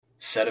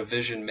Set a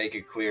vision, make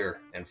it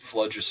clear, and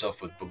flood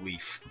yourself with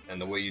belief.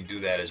 And the way you do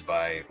that is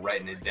by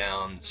writing it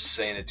down,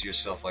 saying it to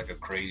yourself like a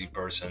crazy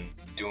person,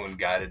 doing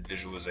guided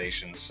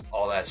visualizations,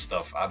 all that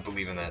stuff. I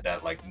believe in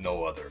that like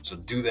no other. So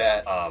do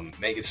that,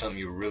 make it something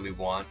you really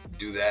want,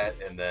 do that,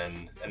 and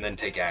then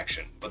take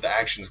action. But the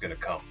action's gonna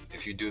come.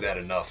 If you do that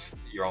enough,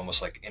 you're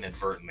almost like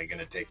inadvertently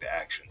gonna take the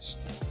actions.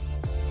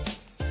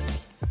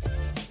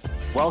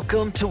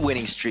 Welcome to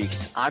Winning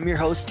Streaks. I'm your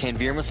host,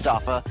 Tanvir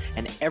Mustafa,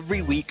 and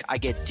every week I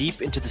get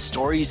deep into the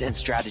stories and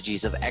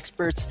strategies of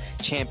experts,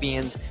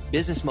 champions,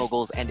 business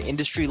moguls, and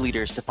industry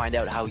leaders to find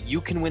out how you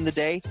can win the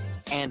day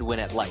and win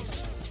at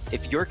life.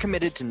 If you're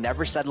committed to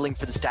never settling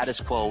for the status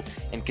quo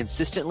and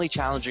consistently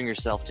challenging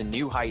yourself to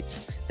new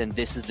heights, then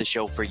this is the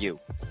show for you.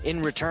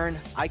 In return,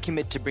 I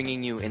commit to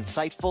bringing you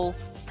insightful,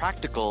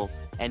 practical,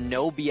 and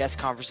no BS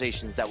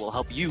conversations that will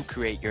help you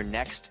create your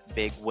next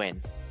big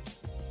win.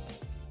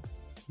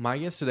 My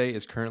guest today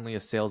is currently a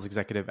sales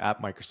executive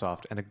at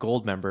Microsoft and a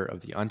gold member of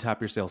the Untap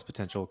Your Sales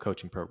Potential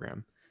coaching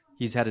program.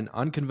 He's had an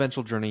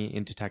unconventional journey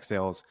into tech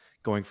sales,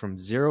 going from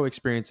zero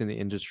experience in the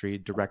industry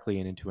directly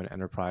into an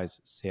enterprise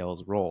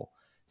sales role.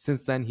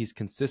 Since then, he's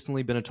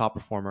consistently been a top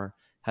performer,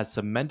 has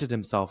cemented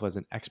himself as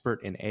an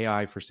expert in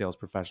AI for sales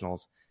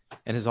professionals,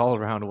 and is all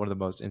around one of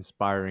the most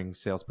inspiring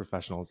sales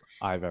professionals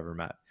I've ever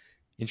met.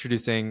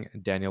 Introducing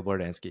Daniel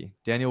Borodansky.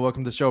 Daniel,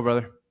 welcome to the show,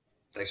 brother.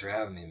 Thanks for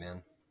having me,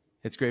 man.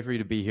 It's great for you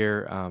to be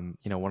here.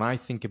 When I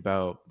think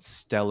about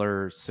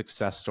stellar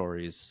success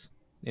stories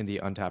in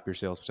the Untap Your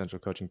Sales Potential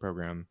coaching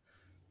program,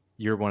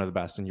 you're one of the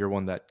best, and you're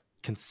one that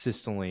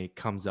consistently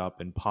comes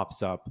up and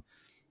pops up.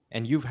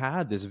 And you've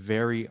had this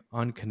very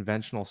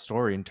unconventional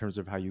story in terms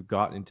of how you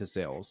got into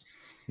sales.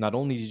 Not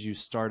only did you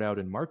start out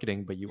in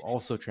marketing, but you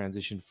also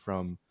transitioned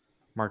from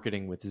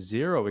marketing with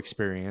zero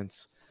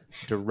experience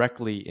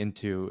directly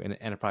into an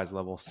enterprise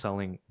level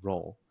selling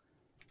role.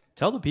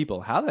 Tell the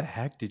people, how the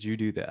heck did you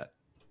do that?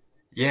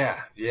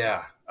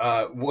 Yeah.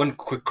 One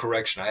quick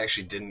correction. I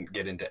actually didn't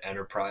get into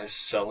enterprise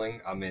selling.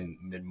 I'm in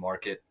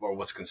mid-market, or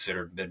what's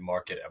considered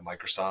mid-market at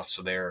Microsoft.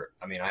 So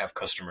I have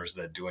customers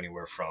that do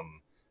anywhere from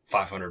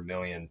 500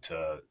 million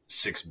to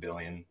 6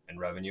 billion in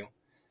revenue.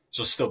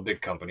 So still big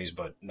companies,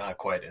 but not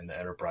quite in the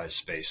enterprise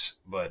space.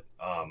 But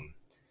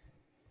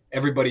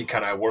everybody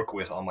kind of I work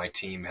with on my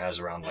team has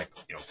around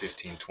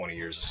 15, 20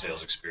 years of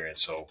sales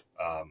experience. So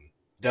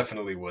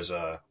definitely was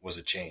a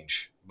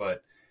change.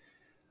 But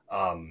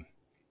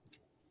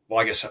well,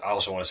 I guess I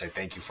also want to say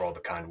thank you for all the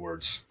kind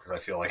words, because I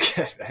feel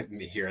like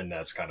me hearing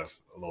that's kind of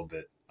a little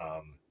bit,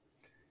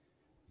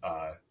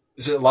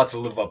 it's a lot to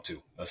live up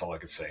to. That's all I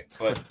could say.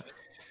 But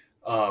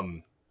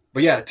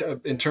yeah,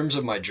 in terms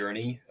of my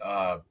journey,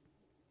 I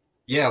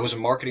was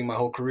in marketing my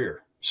whole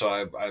career. So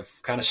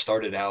I've kind of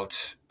started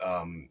out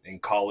in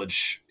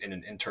college in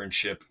an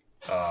internship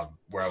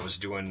where I was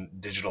doing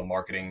digital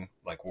marketing,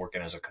 like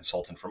working as a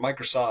consultant for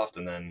Microsoft,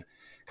 and then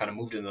kind of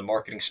moved into the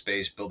marketing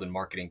space, building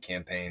marketing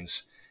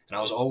campaigns. And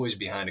I was always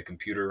behind a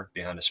computer,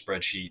 behind a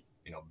spreadsheet,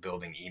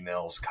 building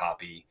emails,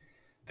 copy,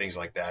 things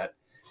like that.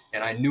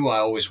 And I knew I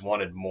always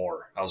wanted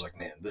more. I was like,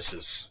 man, this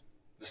is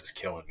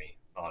killing me,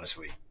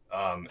 honestly.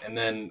 And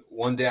then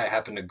one day I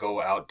happened to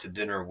go out to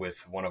dinner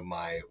with one of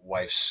my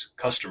wife's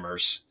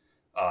customers.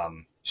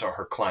 So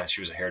her client, she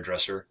was a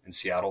hairdresser in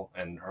Seattle,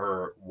 and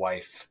her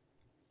wife,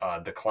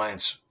 the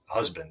client's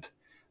husband,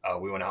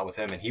 we went out with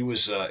him, and he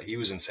was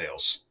in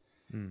sales.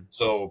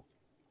 So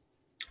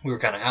we were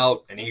kind of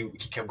out, and he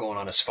kept going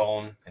on his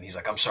phone, and he's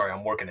like, I'm sorry,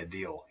 I'm working a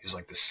deal. He was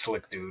like this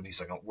slick dude. He's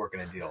like, I'm working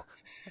a deal.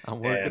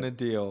 A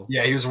deal.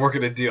 Yeah, he was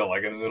working a deal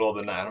like in the middle of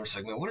the night. I'm just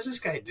like, man, what does this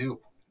guy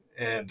do?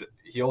 And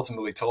he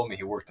ultimately told me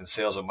he worked in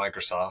sales at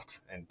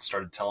Microsoft, and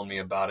started telling me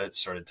about it,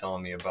 started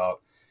telling me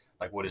about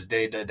like what his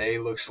day-to-day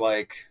looks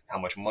like, how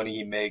much money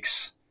he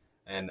makes.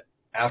 And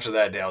after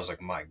that day, I was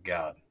like, my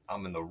God,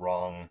 I'm in the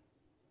wrong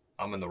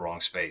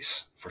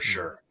space for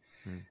sure.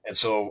 And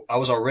so I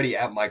was already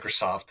at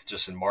Microsoft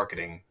just in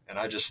marketing, and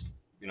I just,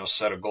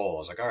 set a goal. I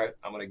was like, all right,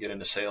 I'm going to get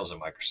into sales at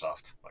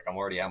Microsoft. Like, I'm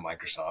already at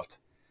Microsoft.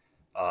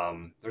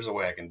 There's a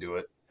way I can do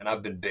it. And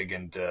I've been big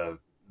into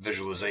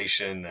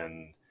visualization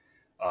and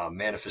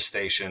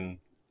manifestation.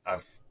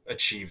 I've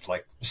achieved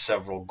like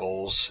several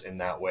goals in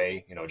that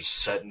way, just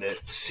setting it,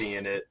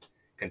 seeing it,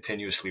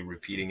 continuously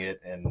repeating it.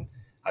 And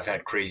I've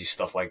had crazy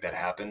stuff like that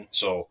happen.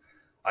 So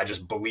I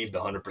just believed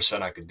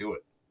 100% I could do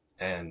it.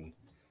 And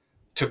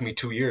took me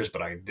 2 years,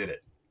 but I did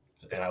it,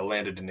 and I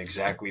landed in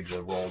exactly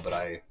the role that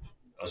I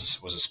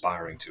was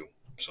aspiring to.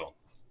 So,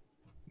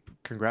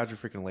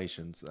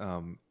 congratulations!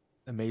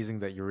 Amazing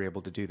that you were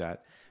able to do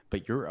that.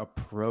 But your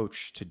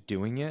approach to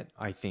doing it,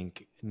 I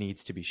think,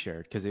 needs to be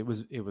shared, because it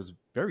was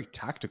very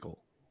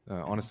tactical.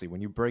 Honestly,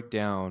 when you break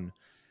down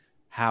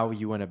how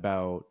you went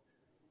about,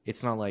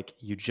 it's not like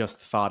you just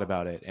thought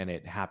about it and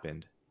it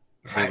happened.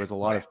 There was a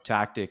lot of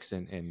tactics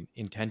and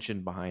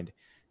intention behind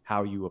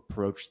how you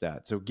approach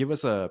that. So give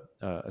us a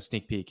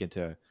sneak peek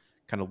into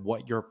kind of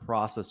what your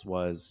process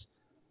was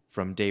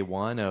from day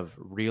one of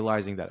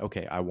realizing that,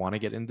 okay, I want to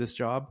get in this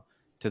job,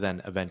 to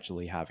then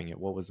eventually having it.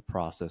 What was the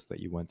process that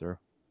you went through?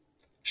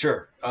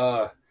 Sure.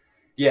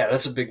 Yeah,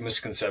 that's a big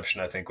misconception,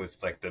 I think, with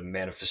like the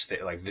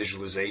like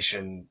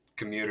visualization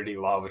community,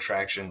 law of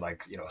attraction,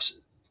 like,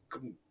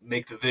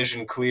 make the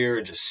vision clear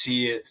and just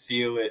see it,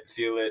 feel it,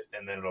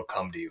 and then it'll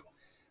come to you.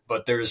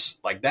 But there's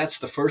like, that's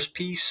the first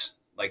piece,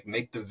 like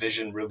make the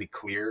vision really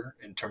clear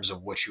in terms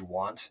of what you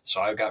want. So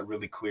I got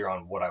really clear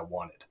on what I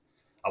wanted.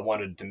 I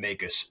wanted to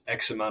make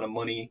X amount of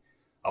money.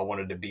 I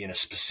wanted to be in a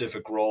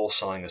specific role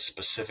selling a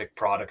specific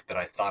product that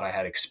I thought I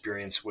had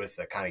experience with,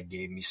 that kind of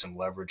gave me some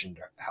leverage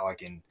into how I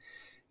can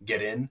get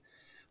in.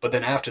 But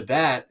then after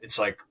that, it's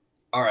like,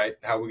 all right,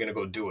 how are we going to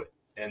go do it?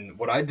 And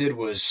what I did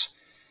was,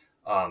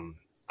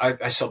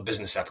 I sell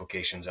business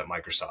applications at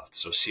Microsoft,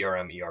 so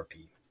CRM, ERP.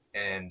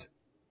 And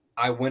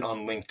I went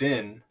on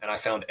LinkedIn and I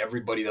found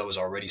everybody that was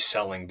already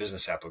selling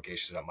business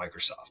applications at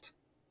Microsoft.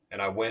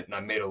 And I went and I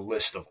made a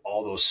list of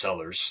all those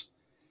sellers,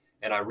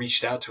 and I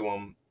reached out to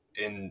them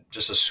in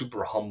just a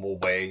super humble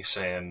way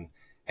saying,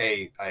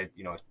 hey, I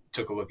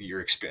took a look at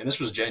your experience. And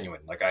this was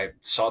genuine. Like, I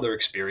saw their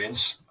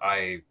experience.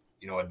 I,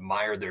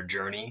 admired their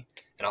journey,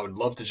 and I would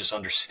love to just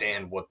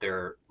understand what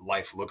their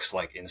life looks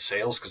like in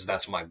sales, because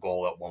that's my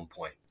goal at one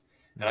point.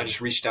 And I just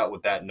reached out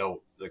with that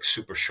note, like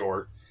super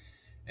short.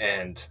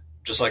 And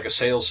just like a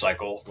sales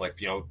cycle, like,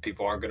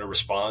 people aren't going to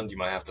respond. You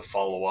might have to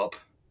follow up.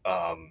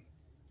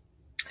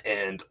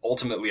 And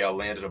ultimately I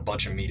landed a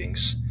bunch of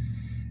meetings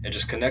and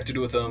just connected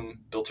with them,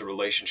 built a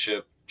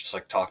relationship, just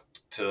like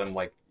talked to them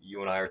like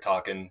you and I are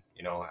talking,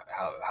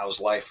 how's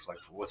life? Like,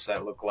 what's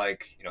that look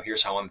like?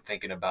 Here's how I'm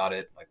thinking about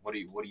it. Like, what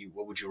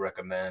would you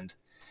recommend?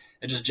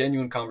 And just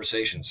genuine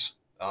conversations.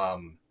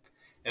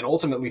 And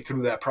ultimately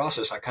through that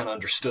process, I kind of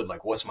understood,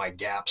 like, what's my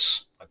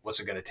gaps? Like, what's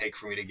it going to take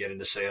for me to get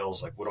into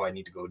sales? Like, what do I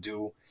need to go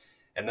do?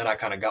 And then I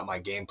kind of got my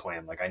game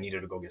plan. Like, I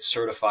needed to go get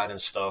certified and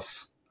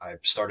stuff. I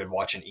started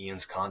watching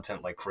Ian's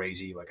content like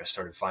crazy. Like, I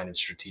started finding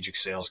strategic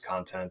sales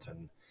content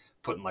and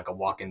putting like a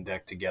walk-in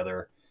deck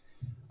together.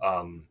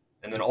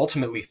 And then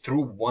ultimately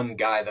through one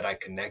guy that I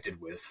connected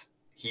with,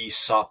 he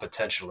saw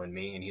potential in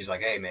me, and he's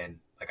like, hey man,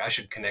 like, I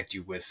should connect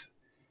you with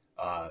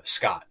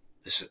Scott,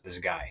 this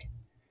guy.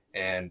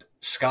 And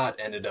Scott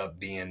ended up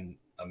being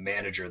a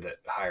manager that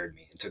hired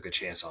me and took a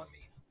chance on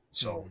me.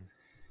 So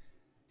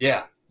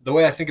yeah, the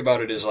way I think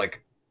about it is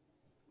like,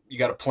 you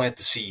got to plant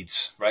the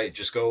seeds, right?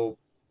 Just go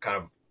kind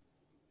of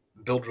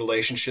build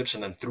relationships,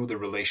 and then through the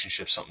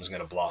relationship, something's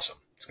going to blossom.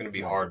 It's going to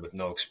be hard with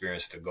no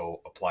experience to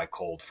go apply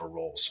cold for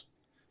roles.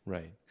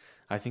 Right.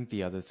 I think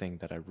the other thing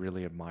that I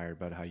really admired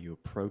about how you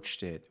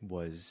approached it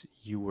was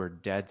you were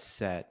dead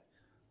set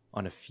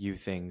on a few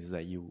things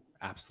that you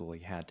absolutely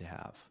had to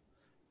have,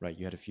 right?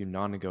 You had a few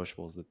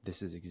non-negotiables that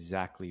this is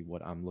exactly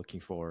what I'm looking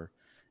for.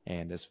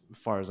 And as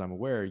far as I'm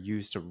aware, you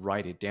used to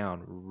write it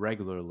down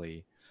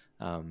regularly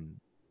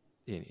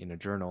in a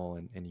journal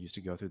and used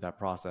to go through that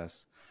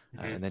process.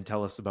 And then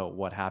tell us about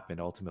what happened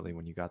ultimately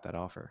when you got that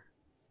offer.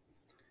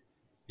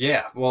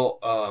 Yeah. Well,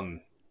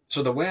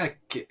 so the way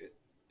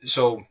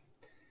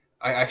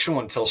I actually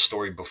want to tell a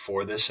story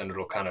before this, and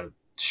it'll kind of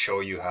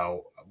show you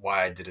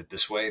why I did it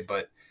this way.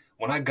 But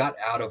when I got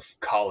out of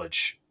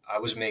college, I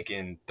was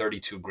making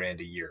 32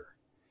 grand a year,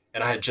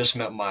 and I had just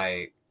met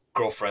my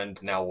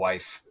girlfriend, now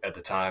wife at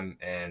the time.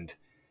 And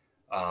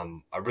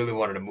I really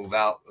wanted to move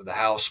out of the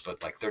house,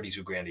 but like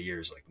 32 grand a year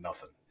is like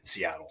nothing in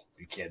Seattle.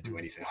 You can't do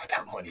anything with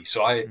that money.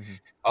 So I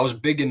was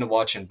big into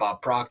watching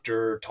Bob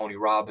Proctor, Tony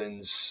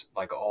Robbins,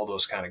 like all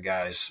those kind of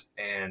guys.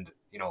 And,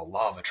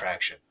 law of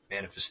attraction,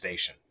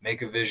 manifestation,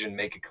 make a vision,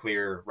 make it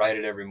clear, write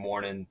it every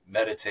morning,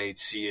 meditate,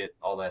 see it,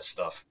 all that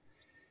stuff.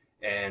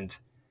 And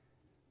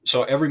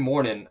so every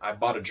morning I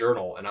bought a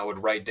journal and I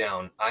would write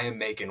down, I am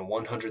making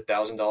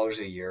 $100,000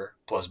 a year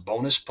plus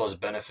bonus, plus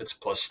benefits,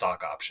 plus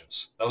stock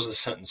options. That was the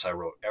sentence I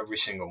wrote every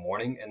single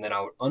morning. And then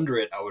under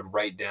it, I would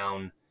write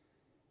down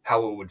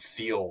how it would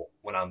feel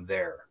when I'm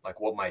there, like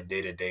what my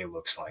day-to-day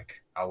looks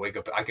like. I wake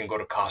up, I can go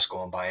to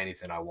Costco and buy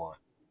anything I want.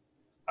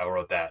 I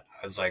wrote that.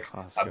 I was like,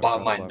 Costco, I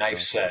bought my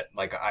knife set.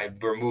 Like,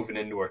 we're moving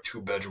into our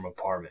 2-bedroom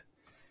apartment.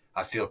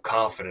 I feel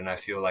confident. I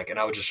feel like, and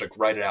I would just like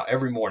write it out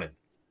every morning.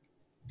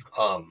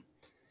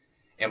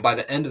 And by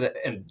the end of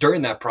and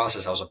during that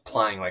process, I was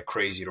applying like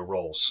crazy to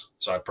roles.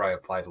 So I probably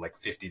applied to like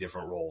 50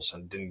 different roles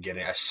and didn't get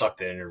any. I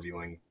sucked at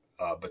interviewing,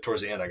 but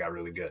towards the end, I got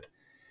really good.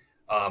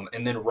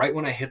 And then right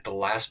when I hit the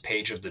last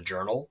page of the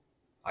journal,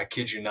 I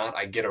kid you not,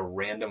 I get a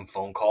random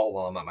phone call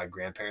while I'm at my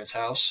grandparents'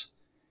 house.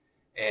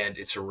 And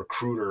it's a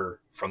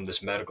recruiter from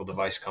this medical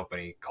device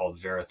company called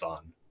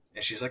Verathon.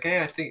 And she's like,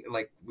 hey, I think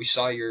like we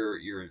saw your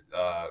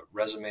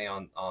resume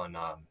on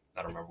I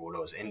don't remember what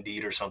it was,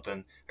 Indeed or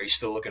something. Are you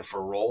still looking for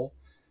a role?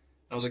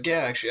 And I was like, yeah,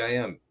 actually I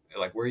am.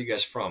 Like, where are you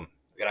guys from?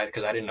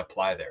 Because I didn't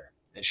apply there.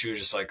 And she was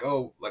just like,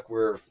 oh, like,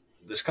 we're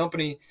this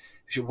company.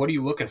 What are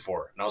you looking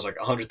for? And I was like,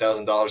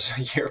 $100,000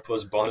 a year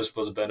plus bonus,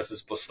 plus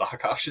benefits, plus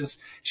stock options.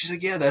 She's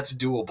like, yeah, that's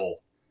doable.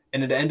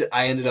 And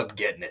I ended up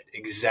getting it,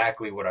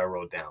 exactly what I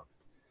wrote down.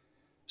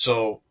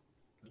 So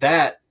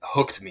that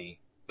hooked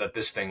me that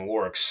this thing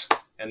works.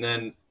 And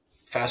then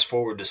fast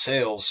forward to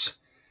sales,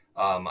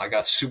 I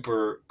got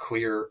super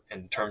clear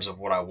in terms of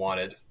what I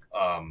wanted.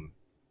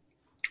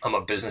 I'm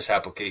a business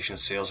application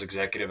sales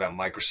executive at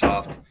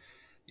Microsoft,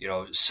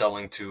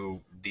 selling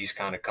to these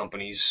kind of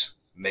companies,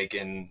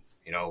 making,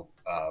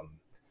 I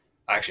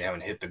actually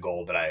haven't hit the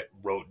goal that I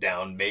wrote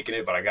down making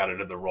it, but I got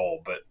into the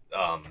role. But,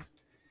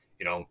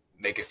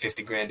 make it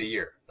 50 grand a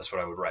year. That's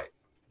what I would write.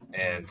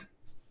 And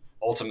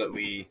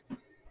ultimately,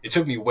 it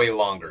took me way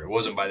longer. It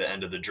wasn't by the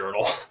end of the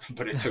journal,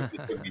 but it took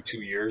me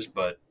 2 years.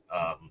 But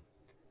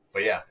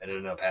yeah, it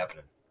ended up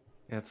happening.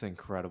 That's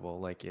incredible.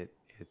 Like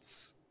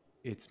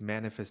it's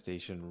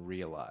manifestation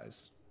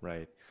realized,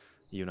 right?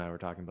 You and I were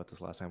talking about this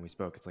last time we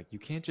spoke. It's like you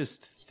can't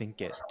just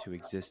think it to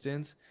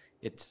existence.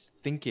 It's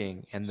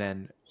thinking, and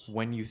then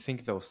when you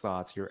think those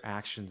thoughts, your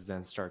actions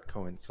then start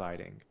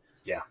coinciding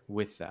Yeah.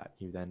 with that.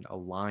 You then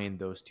align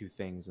those two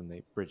things and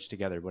they bridge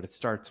together. But it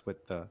starts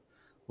with the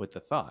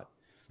thought.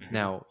 Hmm.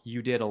 Now,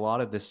 you did a lot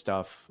of this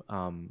stuff,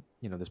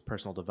 this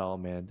personal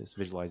development, this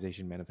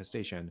visualization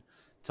manifestation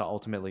to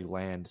ultimately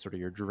land sort of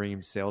your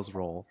dream sales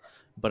role.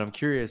 But I'm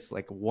curious,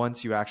 like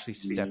once you actually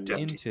stepped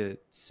into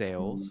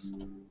sales,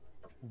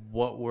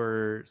 what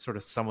were sort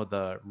of some of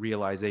the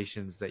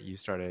realizations that you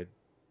started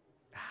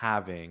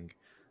having,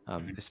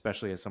 Hmm.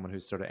 especially as someone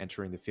who's sort of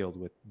entering the field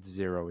with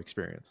zero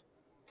experience?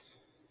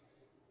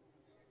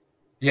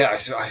 Yeah,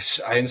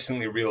 I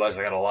instantly realized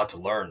I got a lot to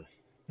learn.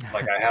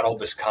 Like I had all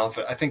this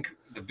confidence. I think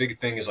the big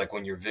thing is like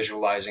when you're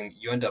visualizing,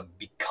 you end up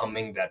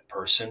becoming that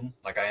person.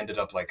 Like I ended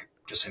up like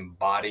just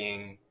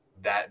embodying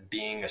that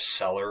being a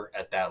seller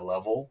at that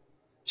level.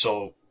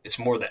 So it's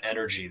more the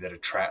energy that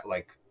attract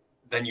like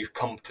then you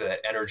come to that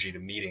energy to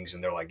meetings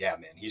and they're like, yeah,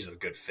 man, he's a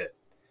good fit.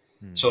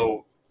 Hmm.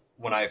 So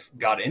when I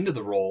got into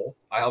the role,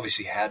 I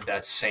obviously had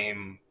that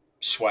same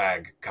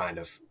swag kind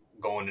of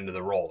going into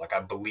the role. Like I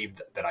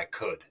believed that I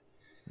could.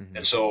 And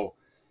Hmm. so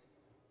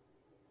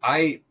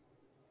I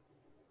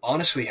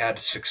honestly had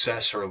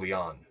success early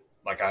on.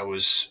 Like I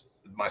was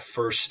my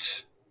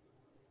first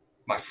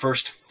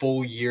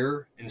full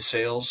year in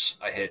sales,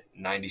 I hit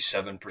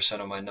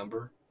 97% of my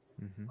number.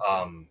 Hmm.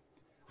 Um,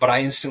 but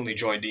I instantly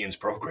joined Ian's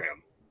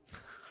program.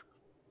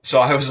 So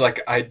I was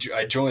like, I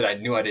joined, I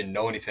knew I didn't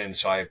know anything.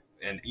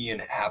 And Ian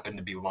happened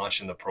to be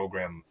launching the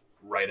program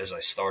right as I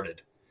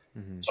started.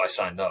 Hmm. So I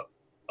signed up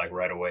like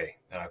right away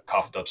and I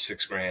coughed up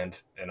 6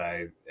 grand and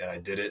I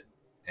did it.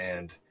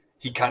 And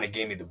he kind of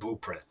gave me the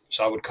blueprint.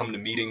 So I would come to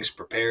meetings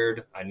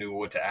prepared. I knew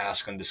what to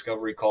ask on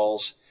discovery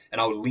calls and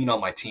I would lean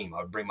on my team.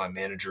 I would bring my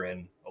manager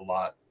in a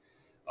lot.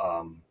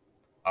 Um,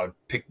 I would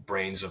pick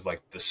brains of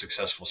like the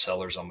successful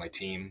sellers on my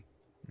team.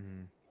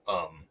 Hmm.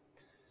 Um,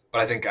 but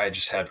I think I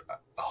just had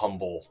a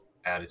humble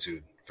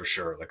attitude for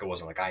sure. Like it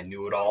wasn't like I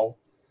knew it all.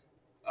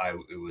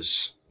 It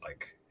was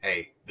like,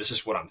 hey, this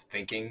is what I'm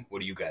thinking. What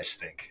do you guys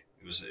think?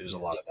 It was a Yeah.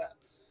 lot of that.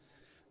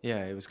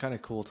 Yeah, it was kind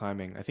of cool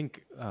timing. I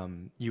think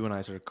you and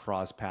I sort of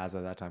crossed paths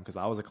at that time because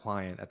I was a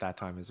client at that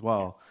time as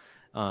well.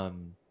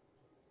 Um,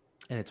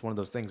 and it's one of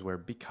those things where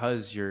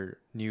because you're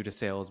new to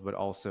sales, but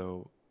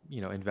also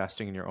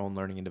investing in your own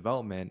learning and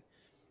development,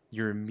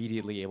 you're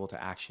immediately able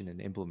to action and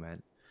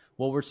implement.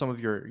 What were some of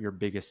your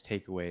biggest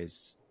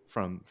takeaways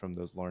from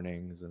those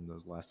learnings and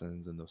those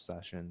lessons and those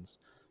sessions?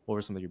 What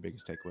were some of your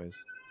biggest takeaways?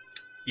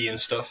 Ian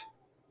stuff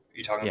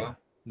you talking Yeah, about?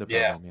 the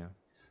Yeah. program.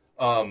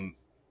 Yeah. Um,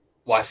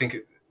 well, I think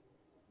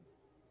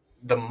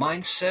the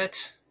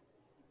mindset,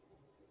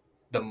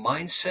 the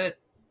mindset,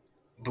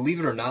 believe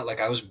it or not, like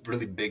I was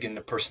really big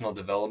into personal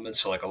development.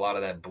 So like a lot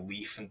of that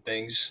belief and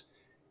things,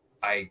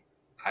 I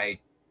I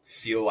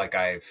feel like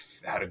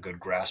I've had a good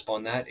grasp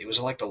on that. It was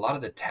like a lot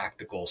of the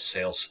tactical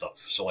sales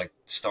stuff. So like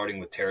starting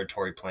with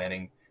territory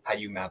planning, how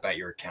do you map out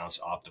your accounts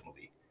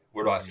optimally?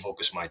 Where do I Hmm.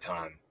 focus my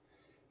time?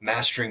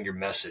 Mastering your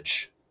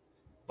message.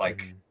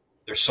 Like Hmm.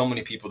 there's so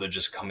many people that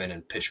just come in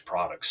and pitch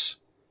products,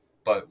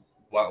 but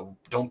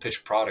don't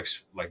pitch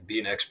products. Like be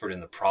an expert in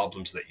the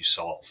problems that you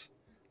solve.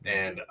 Hmm.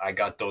 And I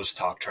got those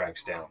talk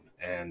tracks down,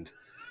 and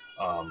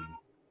um,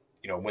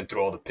 went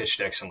through all the pitch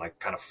decks and like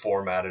kind of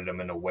formatted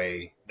them in a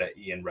way that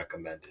Ian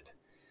recommended.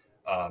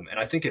 And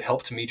I think it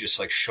helped me just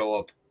like show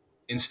up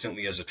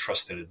instantly as a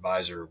trusted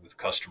advisor with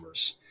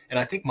customers. And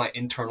I think my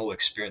internal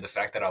experience, the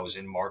fact that I was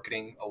in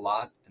marketing a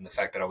lot and the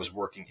fact that I was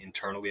working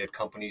internally at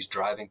companies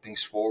driving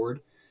things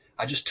forward,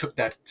 I just took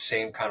that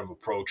same kind of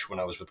approach when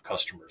I was with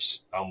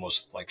customers. I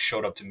almost like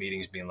showed up to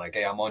meetings being like,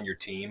 hey, I'm on your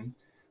team.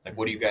 Like,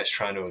 what are you Hmm. guys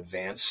trying to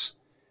advance?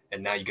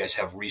 And now you guys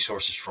have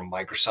resources from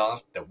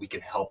Microsoft that we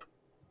can help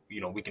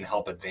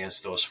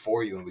advance those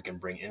for you and we can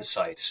bring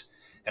insights.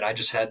 And I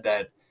just had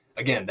that,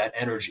 again, that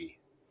energy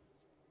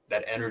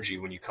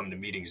when you come to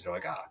meetings. They're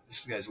like,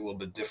 this guy's a little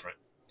bit different.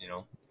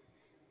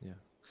 Yeah,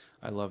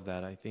 I love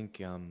that. I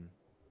think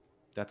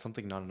that's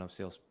something not enough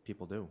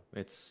salespeople do.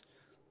 It's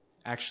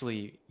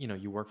actually,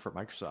 you work for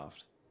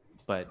Microsoft,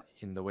 but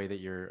in the way that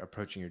you're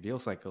approaching your deal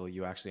cycle,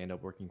 you actually end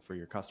up working for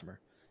your customer.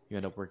 You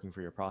end up working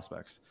for your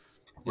prospects.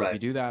 And if Right. you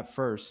do that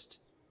first,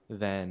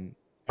 then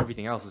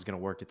everything else is going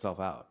to work itself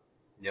out.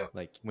 Yep.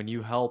 Like when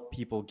you help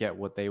people get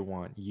what they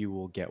want, you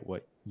will get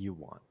what you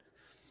want.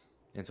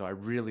 And so I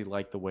really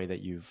like the way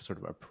that you've sort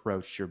of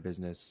approached your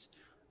business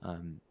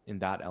in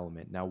that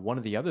element. Now, one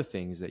of the other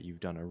things that you've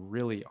done a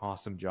really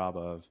awesome job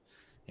of,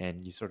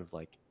 and you sort of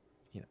like,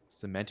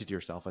 cemented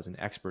yourself as an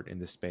expert in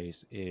this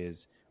space,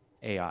 is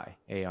AI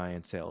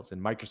in sales.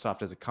 And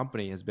Microsoft as a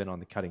company has been on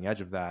the cutting edge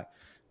of that,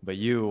 but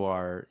you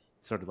are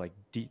sort of like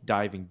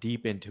diving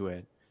deep into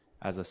it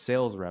as a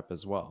sales rep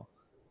as well.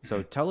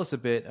 So Mhm. tell us a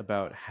bit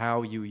about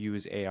how you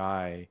use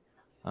AI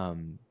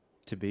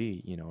to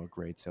be, a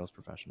great sales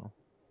professional.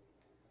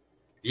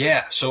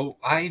 Yeah, so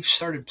I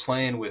started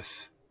playing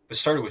with. It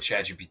started with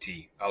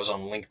ChatGPT. I was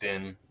on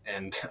LinkedIn,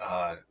 and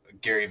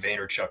Gary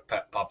Vaynerchuk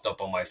popped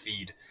up on my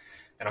feed,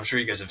 and I'm sure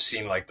you guys have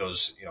seen like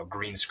those,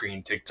 green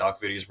screen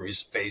TikTok videos where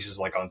his face is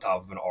like on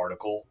top of an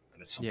article,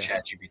 and it's some Yeah.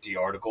 ChatGPT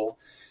article,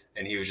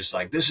 and he was just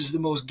like, "This is the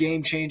most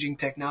game changing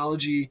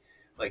technology.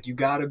 Like, you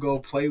got to go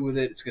play with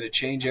it. It's going to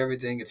change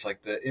everything." It's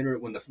like the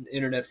internet when the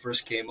internet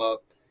first came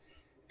up,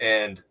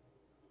 and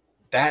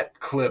that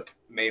clip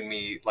made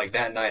me like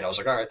that night. I was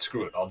like, all right,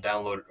 screw it. I'll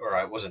download it. Or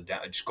I wasn't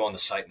down. I just go on the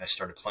site and I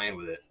started playing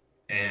with it.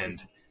 Mm.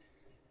 And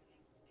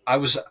I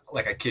was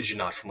like, I kid you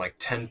not, from like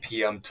 10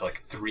 p.m. to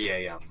like 3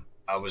 a.m.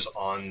 I was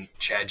on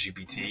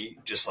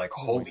ChatGPT, just like,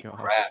 Oh my holy gosh.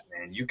 crap,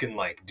 man, you can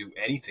like do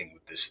anything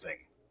with this thing.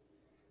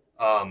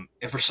 And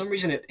for some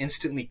reason, it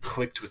instantly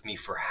clicked with me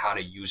for how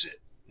to use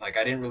it. Like,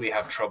 I didn't really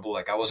have trouble.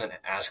 Like, I wasn't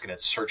asking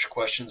it search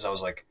questions. I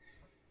was like,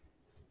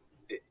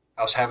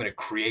 I was having to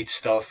create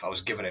stuff. I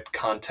was giving it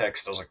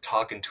context. I was like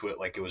talking to it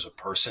like it was a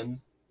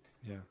person.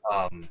 Yeah.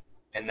 um,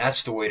 and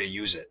that's the way to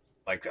use it.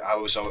 Like I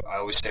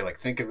always say, like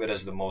think of it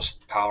as the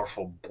most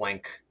powerful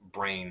blank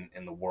brain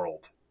in the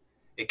world.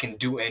 It can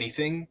do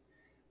anything,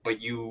 but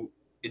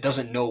it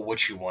doesn't know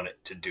what you want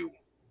it to do.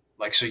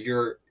 Like so,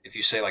 if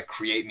you say like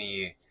create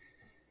me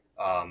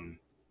um,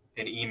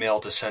 an email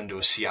to send to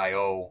a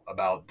CIO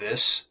about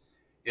this,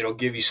 it'll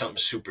give you something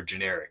super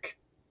generic.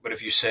 But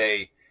if you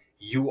say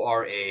you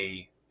are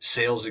a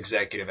sales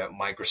executive at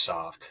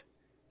Microsoft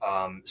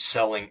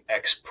selling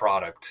X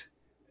product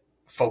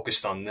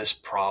focused on this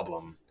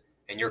problem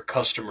and your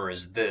customer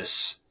is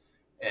this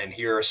and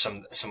here are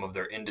some of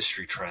their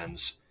industry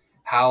trends,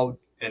 how,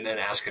 and then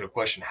ask it a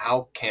question,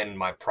 how can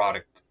my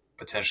product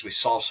potentially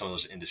solve some of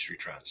those industry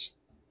trends?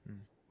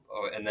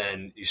 Mm. And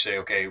then you say,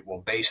 okay, well,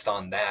 based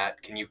on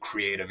that, can you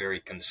create a very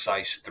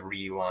concise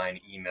 3-line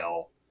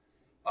email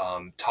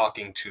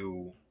talking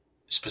to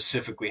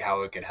specifically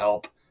how it could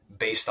help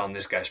based on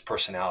this guy's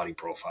personality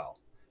profile?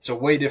 It's a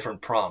way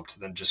different prompt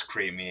than just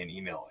create me an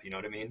email. You know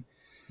what I mean?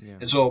 Yeah.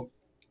 And so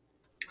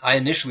I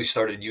initially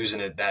started using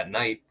it that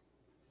night,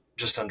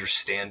 just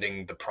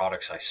understanding the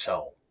products I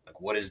sell. Like,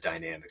 what is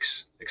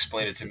dynamics?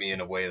 Explain it to me in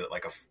a way that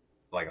like a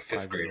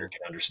fifth grader 5-year-old.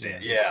 can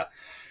understand. Yeah.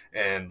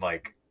 Yeah, and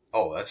like,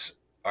 oh, that's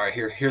all right.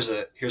 Here's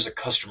a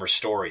customer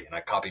story, and I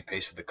copy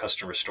pasted the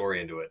customer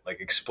story into it. Like,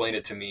 explain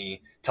it to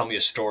me. Tell me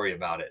a story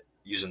about it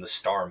using the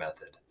STAR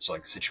method. So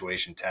like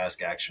situation,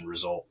 task, action,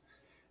 result.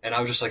 And I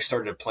was just like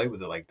started to play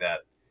with it like that.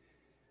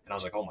 And I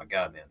was like, oh my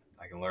God, man,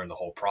 I can learn the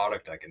whole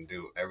product. I can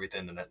do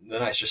everything. And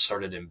then I just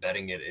started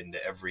embedding it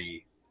into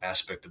every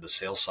aspect of the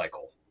sales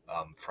cycle,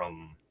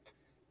 from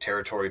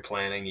territory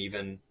planning,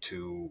 even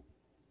to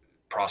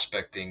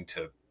prospecting,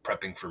 to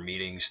prepping for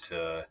meetings,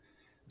 to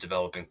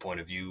developing point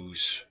of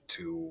views,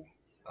 to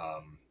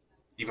um,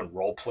 even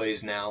role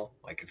plays now.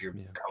 Like if you're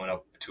Yeah. coming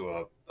up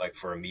to like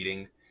for a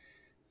meeting,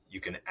 you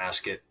can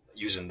ask it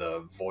using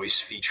the voice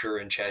feature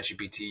in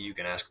ChatGPT. You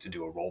can ask to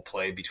do a role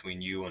play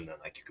between you, and then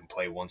like you can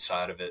play one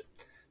side of it.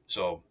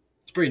 So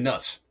it's pretty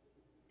nuts.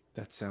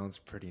 That sounds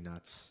pretty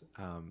nuts.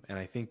 And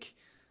I think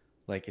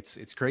like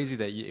it's crazy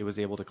that it was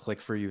able to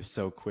click for you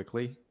so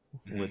quickly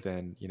Hmm.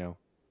 within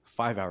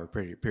 5-hour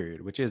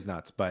period, which is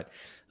nuts. But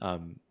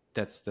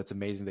that's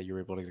amazing that you're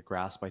able to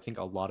grasp. I think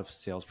a lot of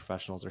sales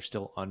professionals are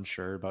still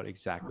unsure about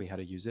exactly how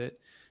to use it,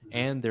 Hmm.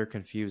 and they're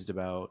confused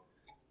about,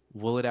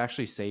 will it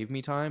actually save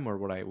me time, or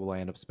will I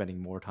end up spending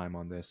more time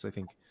on this? I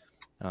think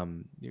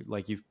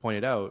like you've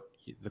pointed out,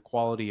 the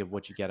quality of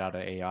what you get out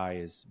of AI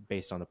is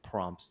based on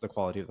the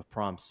quality of the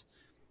prompts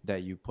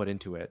that you put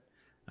into it.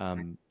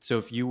 So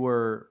if you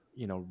were,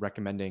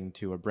 recommending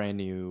to a brand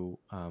new,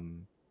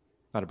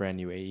 not a brand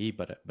new AE,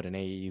 but an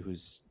AE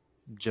who's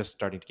just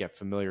starting to get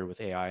familiar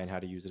with AI and how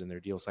to use it in their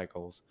deal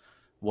cycles,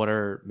 what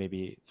are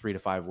maybe 3 to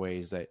 5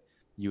 ways that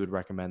you would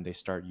recommend they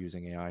start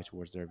using AI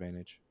towards their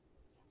advantage?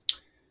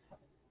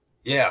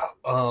 Yeah.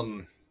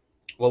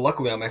 Well,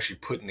 luckily, I'm actually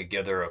putting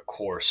together a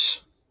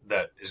course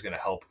that is going to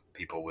help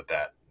people with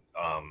that.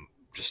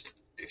 Just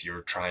if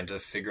you're trying to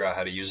figure out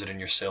how to use it in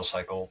your sales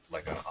cycle,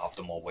 like an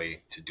optimal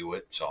way to do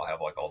it. So I'll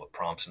have like all the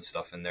prompts and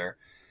stuff in there.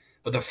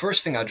 But the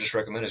first thing I just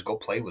recommend is go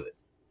play with it.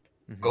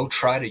 Hmm. Go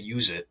try to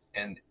use it,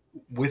 and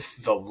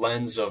with the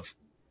lens of,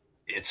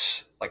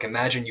 it's like,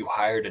 imagine you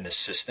hired an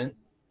assistant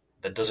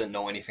that doesn't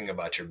know anything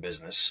about your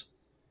business,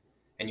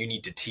 and you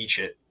need to teach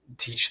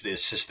the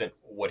assistant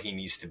what he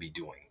needs to be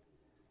doing.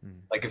 Hmm.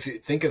 Like, if you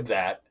think of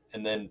that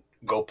and then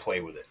go play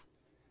with it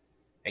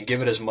and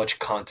give it as much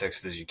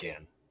context as you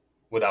can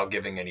without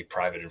giving any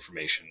private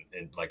information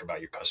and like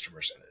about your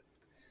customers in it.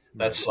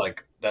 Yeah.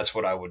 That's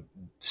what I would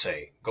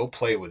say. Go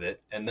play with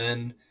it, and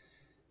then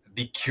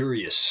be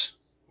curious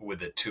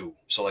with it too.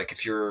 So like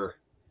if you're,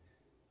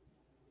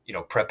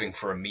 prepping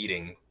for a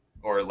meeting,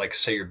 or like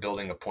say you're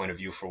building a point of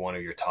view for one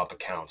of your top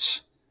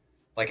accounts,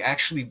 like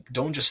actually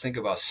don't just think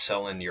about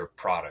selling your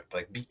product.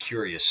 Like be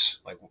curious.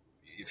 Like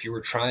if you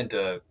were trying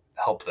to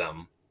help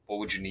them, what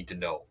would you need to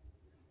know?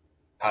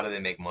 How do they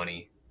make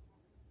money?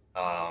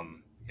 How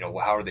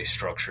are they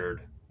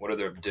structured? What are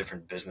their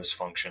different business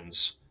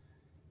functions?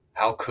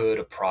 How could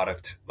a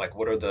product, like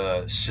what are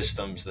the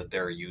systems that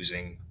they're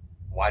using?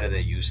 Why do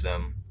they use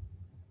them?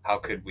 How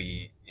could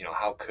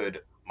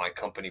my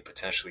company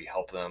potentially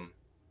help them?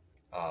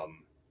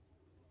 Um,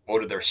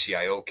 what do their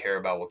CIO care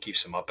about? What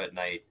keeps them up at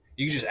night?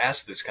 You can just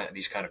ask these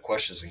kind of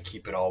questions and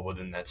keep it all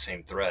within that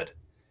same thread.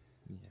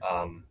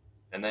 Yeah.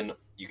 And then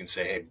you can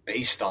say, hey,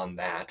 based on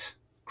that,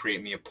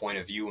 create me a point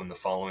of view in the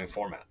following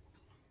format.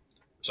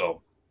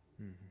 So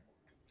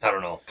I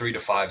don't know, 3 to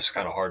 5 is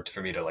kind of hard for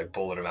me to like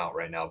bullet them out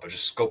right now, but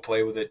just go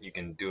play with it. You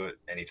can do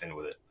anything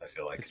with it, I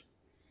feel like.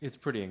 It's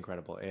pretty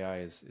incredible. AI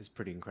is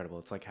pretty incredible.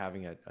 It's like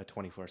having a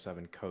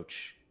 24/7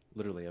 coach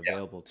literally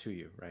available to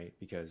you, right?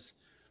 Because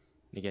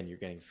again, you're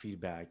getting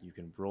feedback, you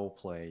can role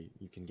play,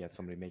 you can get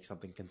somebody to make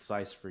something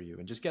concise for you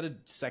and just get a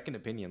second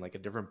opinion, like a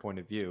different point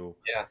of view.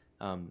 Yeah.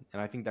 And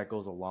I think that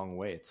goes a long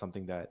way. It's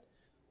something that,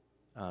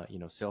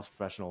 sales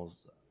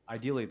professionals,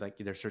 ideally, like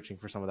they're searching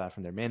for some of that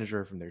from their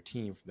manager, from their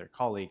team, from their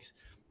colleagues,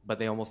 but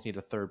they almost need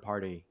a third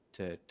party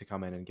to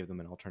come in and give them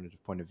an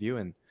alternative point of view.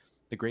 And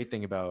the great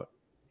thing about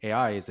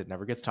AI is it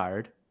never gets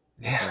tired.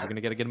 It's never going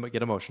to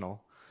get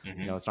emotional.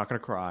 Mm-hmm. It's not going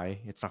to cry.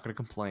 It's not going to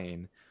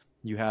complain.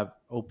 You have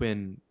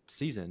open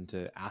season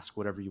to ask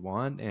whatever you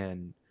want,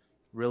 and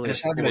really, And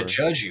it's not going to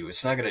judge you.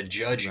 It's not going to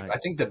judge you. Right. I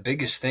think the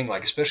biggest thing,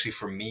 like especially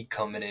for me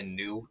coming in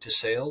new to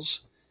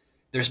sales,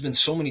 there's been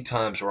so many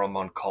times where I'm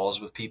on calls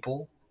with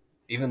people,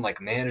 even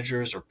like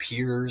managers or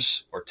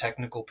peers or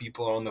technical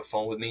people are on the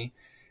phone with me,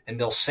 and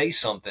they'll say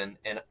something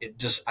and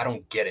I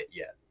don't get it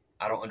yet.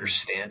 I don't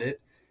understand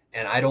it.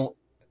 And I don't,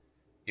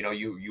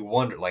 you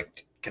wonder,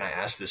 like, can I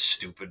ask this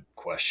stupid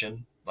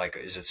question? Like,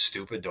 is it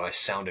stupid? Do I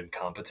sound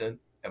incompetent?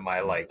 Am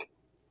I like,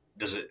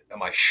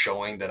 am I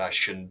showing that I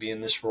shouldn't be in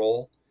this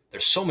role?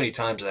 There's so many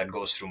times that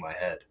goes through my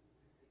head,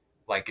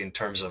 like in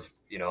terms of,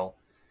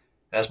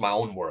 that's my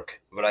own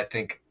work. But I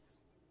think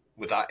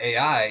with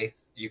AI,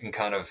 you can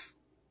kind of,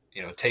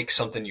 take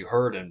something you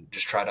heard and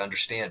just try to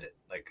understand it,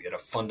 like at a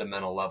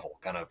fundamental level,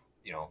 kind of,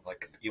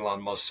 like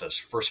Elon Musk says,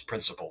 first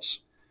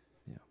principles.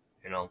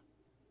 Yeah.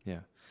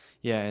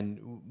 Yeah.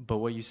 But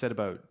what you said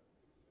about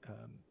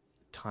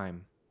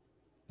time,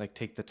 like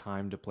take the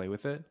time to play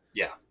with it.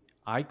 Yeah.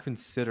 I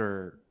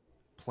consider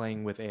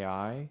playing with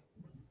AI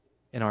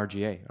an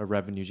RGA, a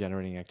revenue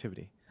generating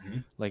activity. Mm-hmm.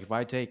 Like if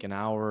I take an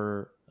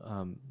hour,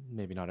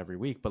 maybe not every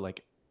week, but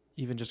like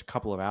even just a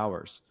couple of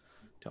hours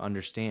to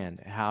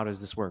understand how does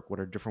this work? What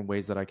are different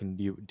ways that I can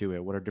do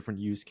it? What are different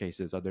use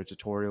cases? Are there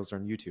tutorials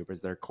on YouTube? Is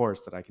there a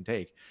course that I can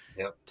take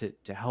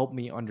to help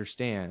me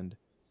understand,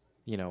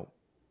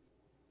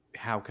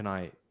 how can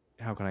I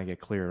get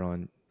clear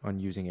on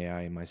using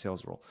AI in my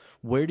sales role?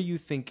 Where do you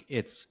think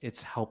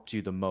it's helped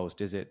you the most?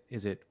 Is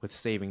it with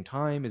saving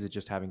time? Is it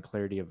just having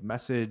clarity of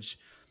message?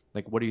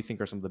 Like, what do you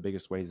think are some of the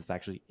biggest ways it's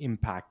actually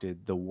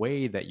impacted the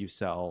way that you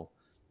sell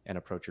and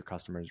approach your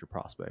customers, your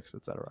prospects,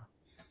 et cetera?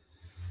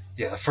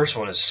 Yeah, the first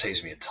one is it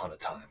saves me a ton of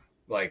time.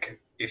 Like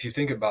if you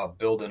think about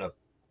building a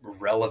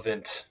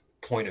relevant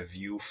point of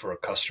view for a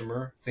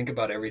customer, think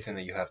about everything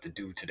that you have to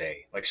do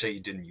today. Like say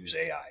you didn't use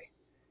AI.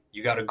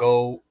 You got to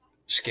go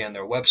scan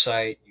their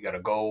website. You got to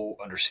go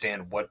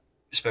understand what,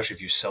 especially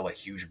if you sell a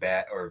huge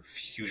bag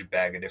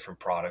of different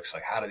products,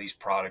 like how do these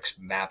products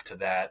map to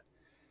that?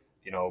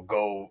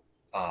 Go,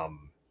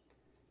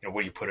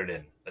 what do you put it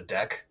in? A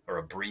deck or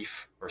a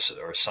brief or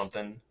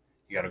something?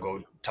 You got to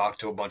go talk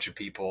to a bunch of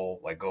people.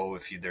 Like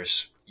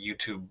there's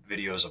YouTube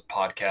videos of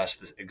podcasts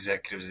the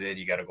executives did,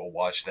 you got to go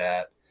watch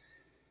that.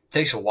 It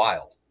takes a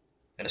while.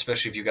 And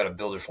especially if you got to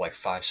build it for like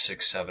 5,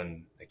 6,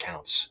 7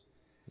 accounts.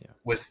 Yeah.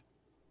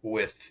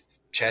 With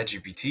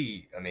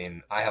ChatGPT, I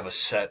mean, I have a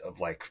set of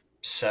like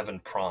 7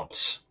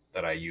 prompts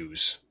that I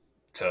use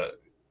to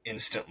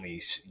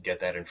instantly get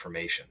that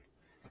information.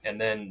 And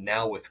then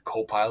now with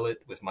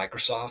Copilot with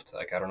Microsoft,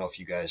 like I don't know if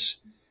you guys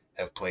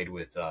have played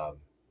with, have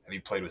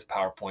you played with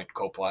PowerPoint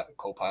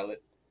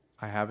Copilot?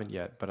 I haven't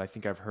yet, but I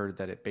think I've heard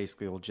that it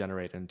basically will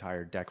generate an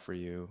entire deck for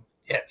you.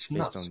 Yeah, it's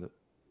nuts.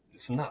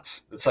 It's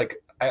nuts. It's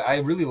like I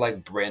really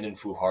like Brandon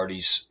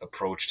Fluharty's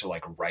approach to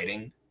like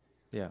writing.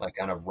 Yeah. Like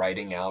kind of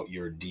writing out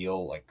your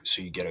deal, like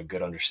so you get a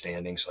good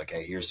understanding. So like,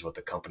 hey, here's what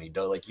the company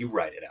does. Like you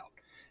write it out.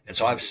 And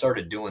so I've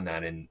started doing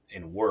that in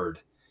Word.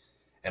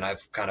 And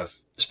I've kind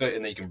of, and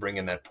then you can bring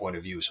in that point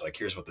of view. So like,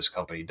 here's what this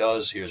company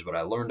does. Here's what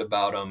I learned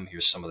about them.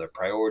 Here's some of their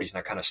priorities. And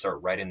I kind of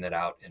start writing that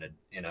out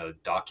in a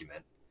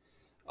document.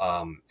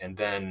 And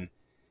then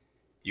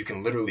you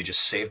can literally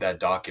just save that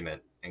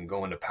document and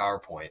go into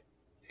PowerPoint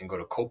and go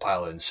to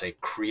Copilot and say,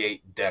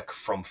 create deck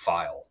from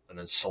file, and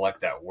then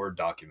select that Word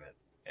document.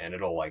 And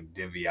it'll like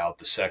divvy out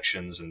the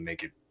sections and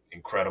make it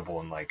incredible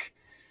in like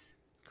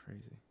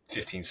crazy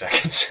 15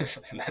 seconds.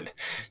 And then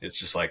it's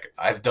just like,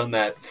 I've done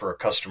that for a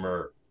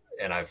customer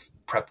and I've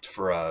prepped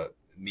for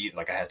meet,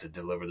 like I had to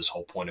deliver this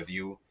whole point of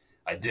view.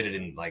 I did it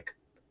in like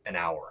an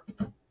hour.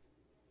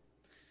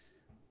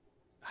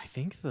 I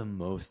think the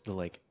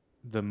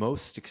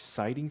most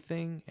exciting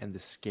thing and the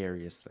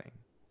scariest thing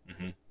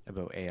Mm-hmm.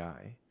 about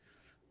AI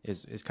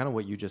is kind of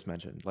what you just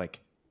mentioned.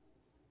 Like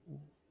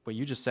what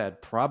you just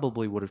said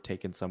probably would have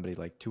taken somebody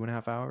like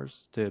 2.5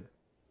 hours to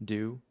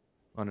do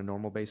on a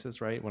normal basis,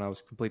 right? When I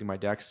was completing my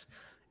decks,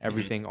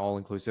 Mm-hmm. everything all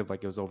inclusive,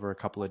 like it was over a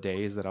couple of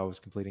days that I was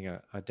completing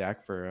a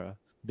deck for a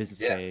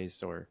business Yeah.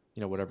 case or,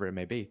 whatever it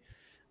may be.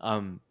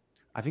 Um,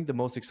 I think the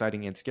most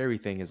exciting and scary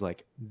thing is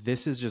like,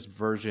 this is just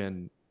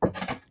version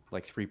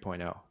like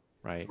 3.0,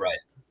 right? Right.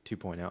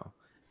 2.0.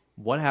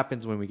 What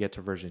happens when we get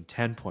to version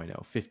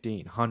 10.0,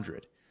 15,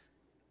 100?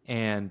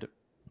 And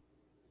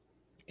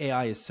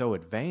AI is so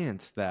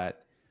advanced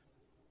that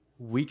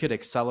we could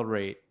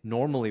accelerate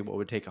normally what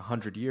would take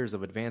 100 years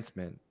of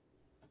advancement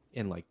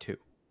in like 2,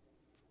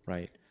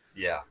 right?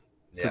 Yeah.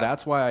 So Yeah.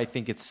 that's why I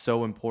think it's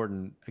so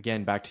important,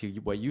 again, back to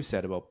what you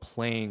said about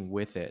playing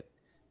with it.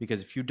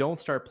 Because if you don't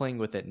start playing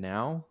with it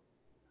now,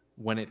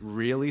 when it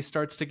really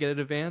starts to get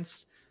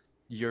advanced,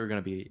 you're going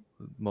to be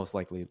most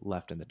likely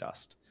left in the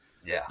dust.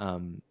 Yeah.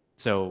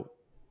 So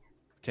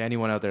to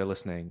anyone out there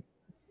listening,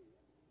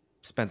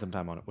 spend some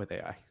time on it with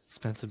AI.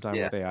 Spend some time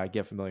Yeah. with AI,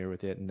 get familiar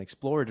with it, and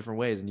explore different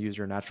ways and use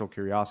your natural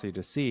curiosity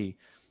to see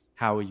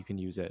how you can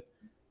use it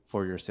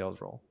for your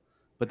sales role.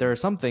 But there are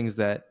some things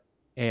that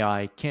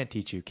AI can't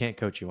teach you, can't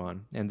coach you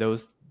on. And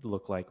those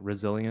look like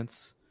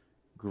resilience,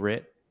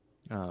 grit,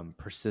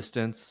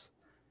 persistence.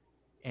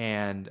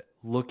 And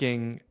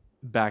looking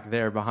back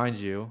there behind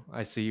you,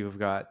 I see you've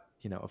got,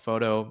 a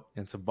photo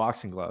and some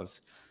boxing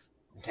gloves,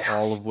 Yeah.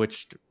 all of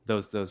which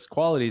those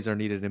qualities are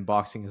needed in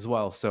boxing as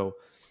well. So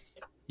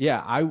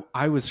yeah,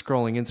 I was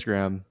scrolling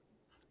Instagram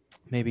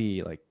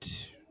maybe like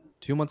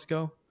 2 months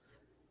ago,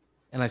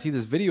 and I see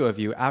this video of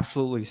you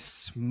absolutely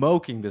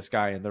smoking this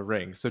guy in the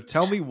ring. So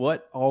tell me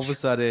what all of a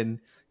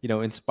sudden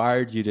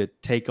inspired you to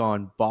take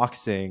on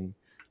boxing,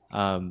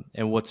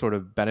 and what sort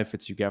of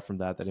benefits you get from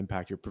that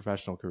impact your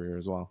professional career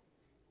as well.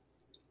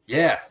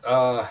 Yeah.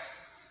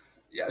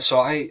 Yeah. So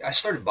I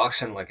started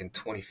boxing like in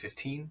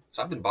 2015.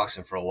 So I've been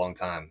boxing for a long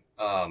time.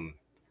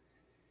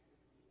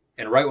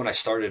 And right when I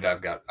started, I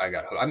got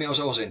hooked. I mean, I was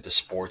always into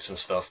sports and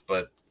stuff,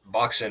 but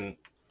boxing.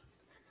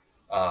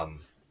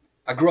 Um,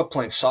 I grew up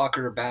playing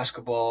soccer,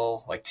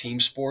 basketball, like team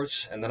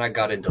sports, and then I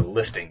got into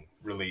lifting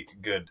really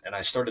good, and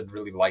I started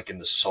really liking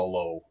the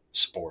solo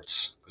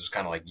sports. It was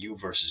kind of like you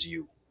versus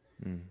you.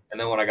 Mm, And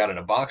then when I got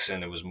into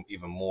boxing, it was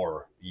even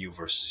more you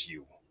versus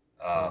you.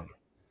 Um, right.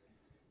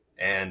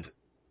 and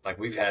like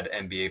we've had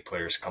NBA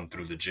players come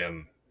through the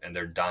gym and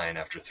they're dying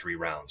after 3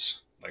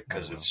 rounds, like Oh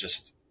because wow.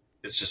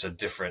 it's just a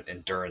different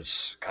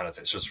endurance kind of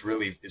thing. So it's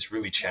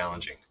really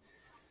challenging.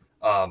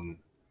 Um,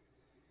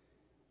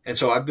 and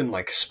so I've been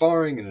like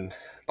sparring and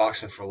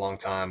boxing for a long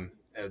time,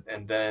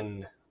 and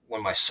then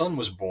when my son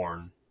was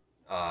born,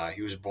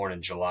 he was born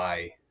in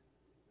July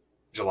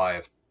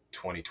of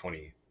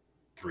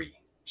 2023.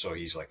 So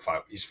he's like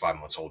he's 5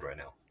 months old right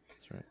now.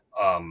 That's right.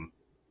 Um,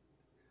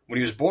 when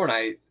he was born,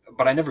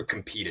 but I never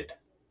competed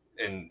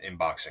in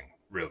boxing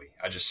really.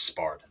 I just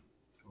sparred.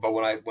 But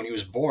when he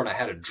was born, I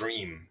had a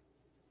dream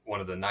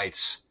one of the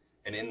nights,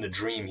 and in the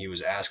dream he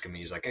was asking me,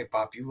 he's like, "Hey,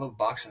 Pop, you love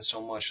boxing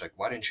so much. Like,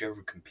 why didn't you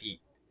ever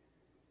compete?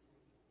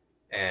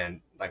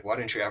 And like, why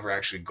didn't you ever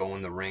actually go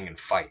in the ring and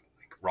fight?"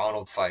 Like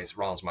Ronald fights.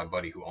 Ronald's my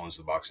buddy who owns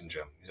the boxing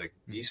gym. He's like,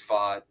 Mm. he's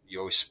fought. You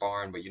always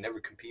sparring, but you never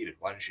competed.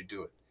 Why didn't you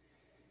do it?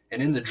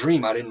 And in the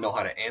dream, I didn't know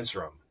how to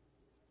answer him.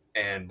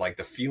 And like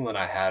the feeling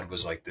I had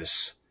was like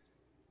this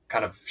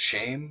kind of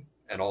shame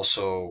and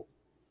also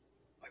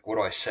like, what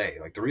do I say?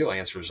 Like the real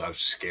answer is I was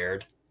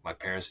scared. My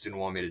parents didn't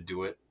want me to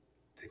do it.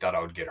 They thought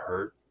I would get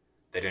hurt.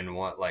 They didn't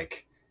want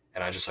like,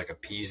 and I just like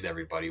appeased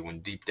everybody when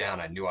deep down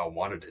I knew I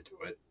wanted to do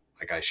it.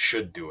 Like I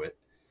should do it.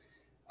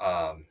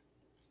 Um,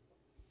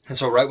 and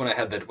so right when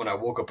when I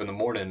woke up in the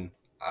morning,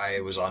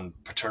 I was on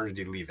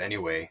paternity leave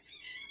anyway,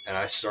 and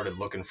I started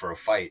looking for a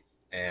fight.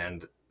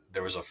 And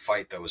there was a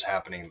fight that was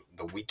happening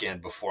the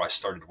weekend before I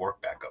started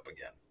work back up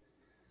again.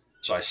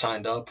 So I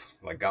signed up,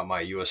 like got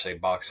my USA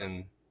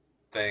boxing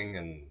thing,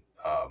 and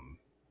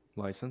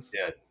License.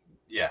 yeah,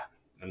 yeah,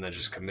 and then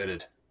just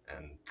committed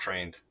and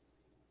trained,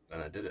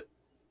 and I did it.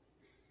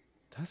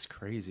 That's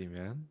crazy,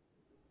 man.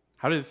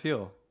 How did it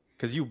feel?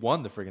 Because you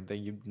won the freaking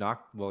thing. You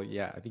knocked. Well,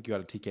 yeah, I think you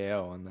got a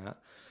TKO on that.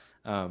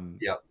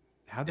 Um, Yep,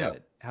 yep.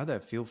 how'd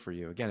that feel for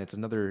you? Again, it's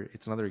another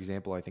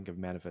example I think of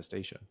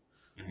manifestation.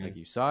 Hmm. Like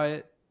you saw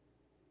it,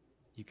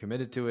 you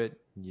committed to it,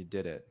 and you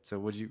did it. So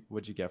what'd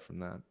you get from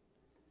that?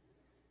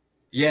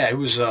 Yeah, it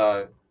was.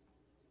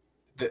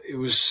 It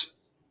was.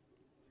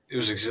 It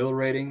was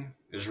exhilarating.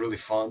 It was really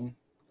fun.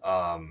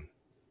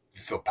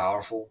 You feel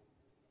powerful.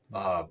 Mm,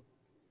 Uh,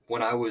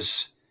 when I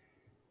was,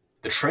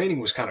 the training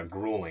was kind of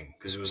grueling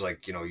because it was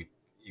like you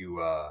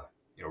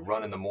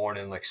run in the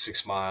morning like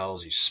 6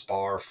 miles. You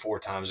spar 4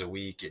 times a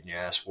week, getting your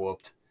ass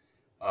whooped,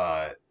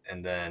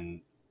 and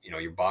then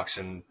you're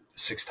boxing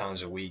 6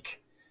 times a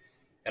week.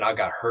 And I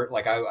got hurt.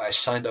 Like I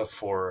signed up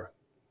for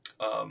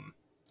um,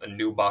 a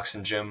new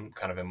boxing gym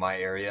kind of in my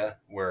area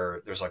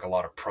where there's like a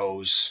lot of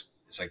pros.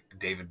 It's like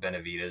David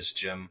Benavidez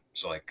gym.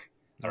 So like,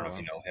 I Oh don't know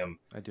if you wow, know him.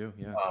 I do.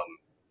 Yeah.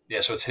 Yeah,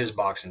 so it's his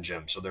boxing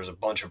gym. So there's a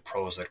bunch of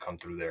pros that come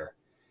through there.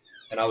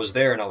 And I was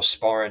there and I was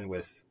sparring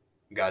with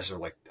guys that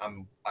were like,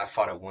 I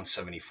fought at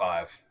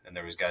 175 and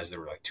there was guys that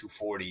were like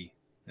 240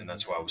 and Hmm.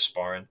 that's why I was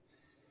sparring.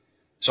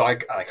 So I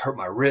like hurt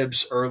my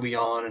ribs early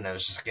on and I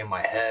was just like in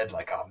my head,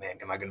 like, oh man,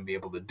 am I going to be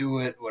able to do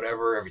it?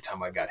 Whatever. Every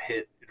time I got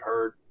hit, it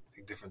hurt,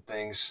 like different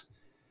things.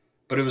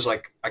 But it was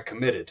like, I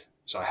committed.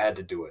 So I had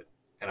to do it.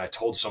 And I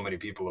told so many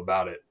people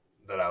about it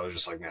that I was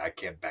just like, man, I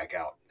can't back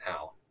out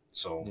now.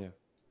 So Yeah.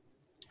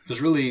 it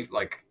was really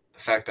like the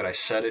fact that I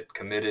said it,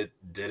 committed,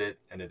 did it,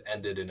 and it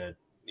ended in a,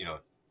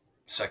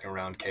 second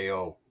round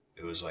KO.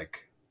 It was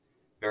like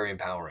very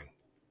empowering.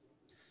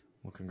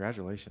 Well,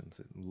 congratulations.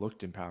 It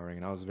looked empowering,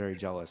 and I was very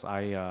jealous.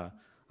 I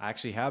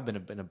actually have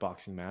been in a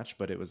boxing match,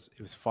 but it was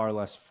far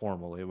less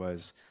formal. It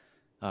was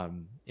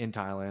in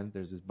Thailand.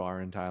 There's this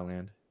bar in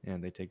Thailand,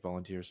 and they take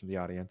volunteers from the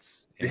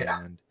audience,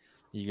 Yeah. and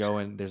you go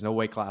in. There's no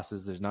weight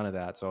classes. There's none of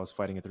that. So I was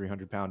fighting a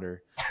 300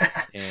 pounder,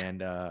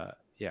 and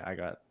yeah, I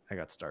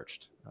got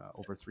starched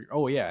over three.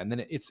 Oh yeah, and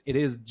then it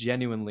is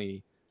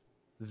genuinely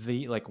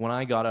the like when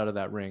I got out of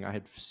that ring, I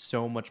had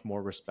so much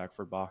more respect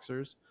for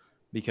boxers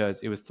because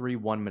it was 3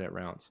 1-minute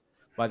rounds.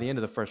 By the end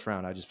of the first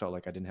round, I just felt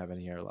like I didn't have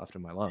any air left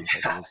in my lungs.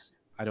 Like it Yeah. was,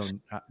 I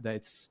don't,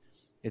 that's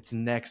it's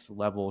next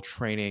level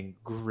training,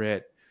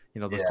 grit.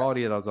 Those Yeah.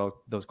 qualities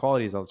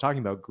I was talking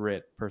about,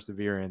 grit,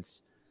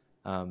 perseverance,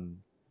 um,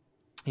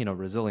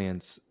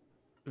 resilience,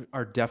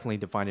 are definitely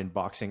defined in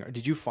boxing.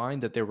 Did you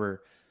find that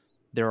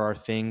there are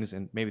things,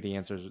 and maybe the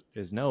answer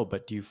is no,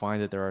 but do you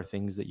find that there are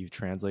things that you've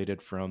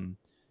translated from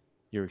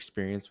your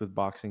experience with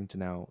boxing to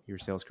now your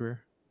sales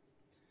career?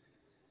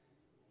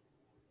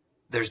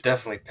 There's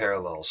definitely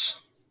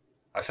parallels.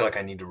 I feel like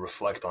I need to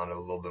reflect on it a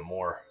little bit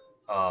more.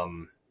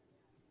 Um,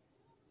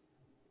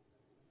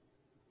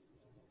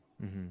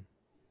 Mm-hmm.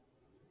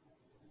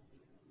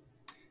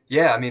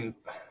 yeah, I mean,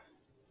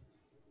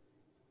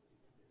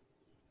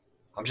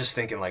 I'm just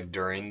thinking like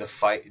during the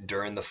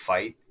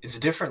fight, it's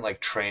different like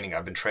training.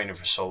 I've been training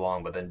for so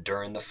long, but then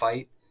during the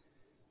fight,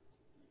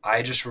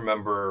 I just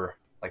remember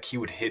like he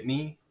would hit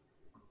me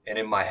and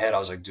in my head I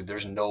was like, dude,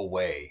 there's no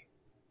way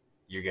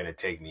you're going to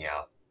take me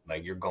out.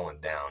 Like you're going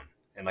down.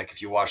 And like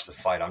if you watch the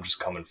fight, I'm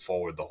just coming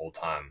forward the whole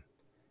time.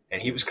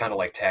 And he was kind of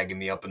like tagging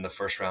me up in the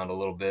first round a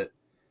little bit,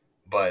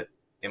 but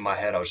in my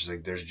head I was just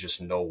like, there's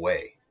just no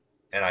way.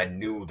 And I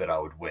knew that I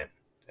would win.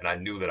 And I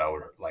knew that I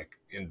would like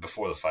in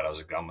before the fight I was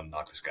like, I'm going to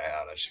knock this guy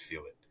out. I just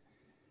feel it.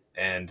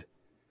 And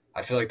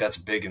I feel like that's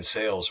big in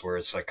sales where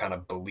it's like kind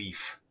of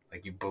belief.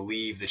 Like you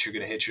believe that you're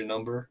going to hit your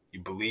number.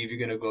 You believe you're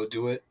going to go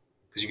do it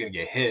because you're going to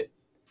get hit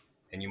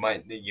and you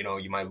might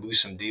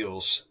lose some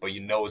deals, but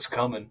you know it's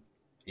coming.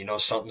 You know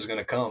something's going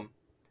to come.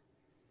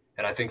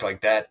 And I think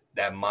like that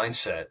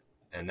mindset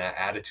and that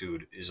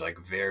attitude is like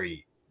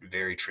very,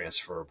 very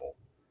transferable.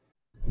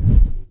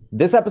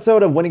 This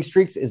episode of Winning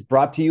Streaks is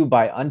brought to you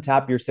by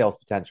Untap Your Sales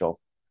Potential.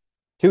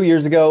 2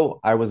 years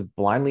ago, I was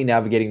blindly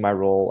navigating my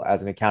role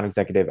as an account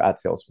executive at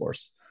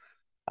Salesforce.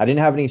 I didn't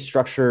have any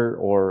structure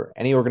or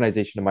any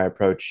organization in my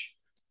approach.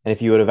 And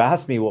if you would have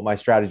asked me what my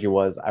strategy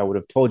was, I would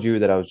have told you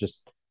that I was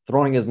just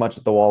throwing as much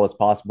at the wall as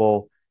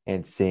possible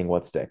and seeing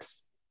what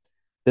sticks.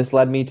 This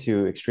led me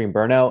to extreme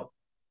burnout,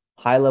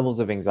 high levels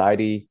of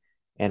anxiety,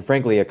 and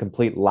frankly, a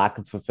complete lack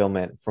of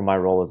fulfillment from my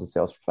role as a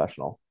sales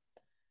professional.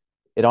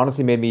 It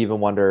honestly made me even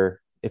wonder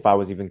if I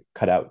was even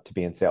cut out to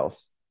be in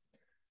sales.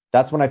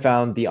 That's when I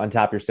found the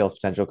Untap Your Sales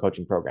Potential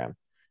coaching program.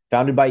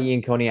 Founded by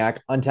Ian Koniak,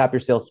 Untap Your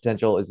Sales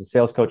Potential is a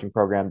sales coaching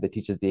program that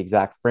teaches the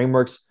exact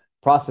frameworks,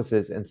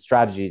 processes, and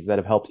strategies that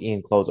have helped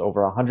Ian close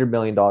over $100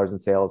 million in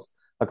sales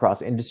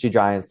across industry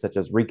giants such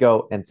as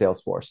Ricoh and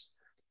Salesforce.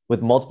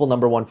 With multiple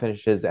number one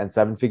finishes and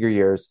seven-figure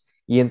years,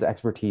 Ian's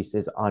expertise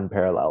is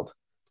unparalleled.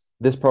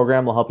 This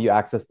program will help you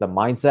access the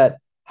mindset,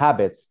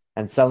 habits,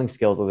 and selling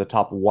skills of the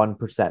top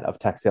 1% of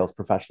tech sales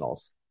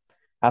professionals.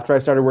 After I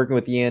started working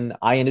with Ian,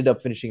 I ended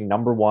up finishing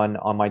number one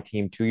on my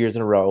team 2 years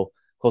in a row,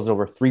 closed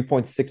over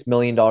 $3.6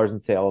 million in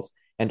sales,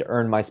 and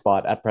earned my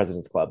spot at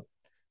President's Club.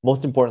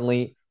 Most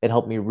importantly, it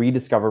helped me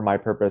rediscover my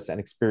purpose and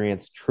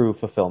experience true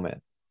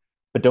fulfillment.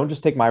 But don't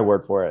just take my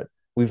word for it.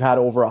 We've had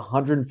over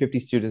 150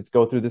 students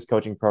go through this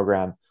coaching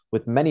program,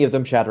 with many of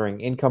them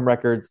shattering income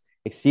records,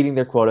 exceeding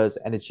their quotas,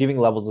 and achieving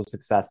levels of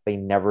success they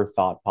never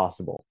thought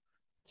possible.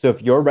 So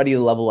if you're ready to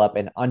level up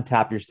and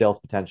untap your sales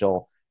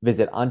potential,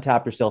 visit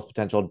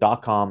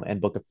untapyoursalespotential.com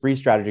and book a free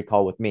strategy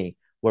call with me,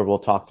 where we'll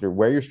talk through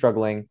where you're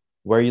struggling,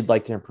 where you'd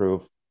like to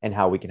improve, and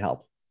how we can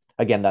help.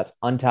 Again, that's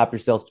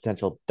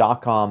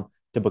untapyoursalespotential.com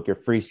to book your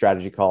free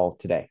strategy call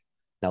today.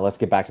 Now let's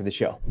get back to the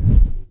show.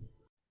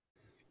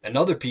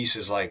 Another piece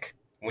is like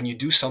when you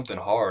do something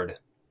hard,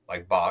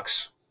 like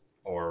box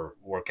or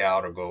work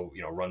out or go,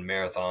 run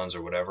marathons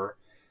or whatever,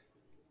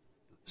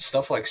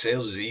 stuff like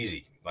sales is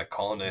easy. Like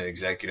calling an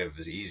executive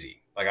is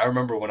easy. Like I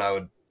remember when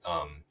I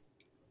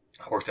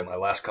worked at my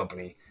last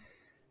company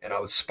and I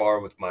would spar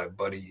with my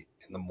buddy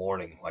in the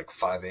morning, like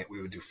 5 a.m.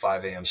 We would do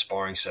 5 a.m.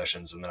 sparring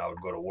sessions, and then I would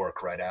go to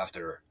work right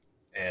after,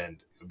 and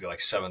it would be like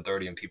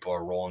 7:30, and people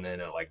are rolling in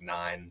at like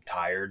 9,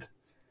 tired.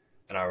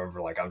 And I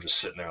remember like I'm just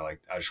sitting there like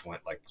I just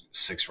went like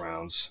 6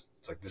 rounds.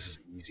 It's like, this is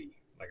easy.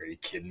 Like, are you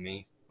kidding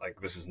me? Like,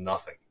 this is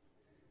nothing.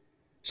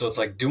 So it's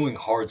like doing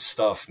hard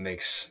stuff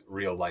makes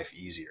real life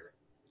easier.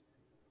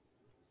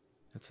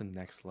 That's a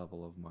next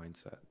level of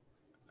mindset.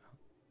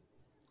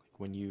 Like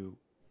when you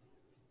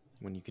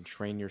can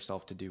train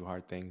yourself to do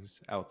hard things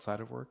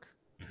outside of work,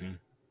 Mm-hmm.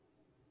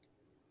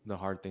 the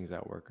hard things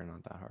at work are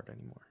not that hard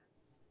anymore.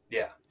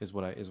 Yeah. Is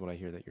what I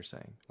hear that you're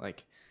saying.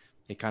 Like,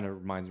 it kind of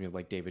reminds me of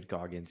like David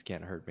Goggins,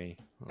 Can't Hurt Me.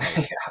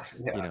 Like,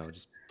 Yeah.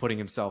 just putting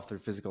himself through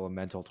physical and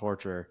mental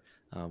torture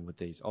with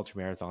these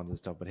ultra marathons and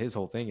stuff. But his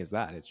whole thing is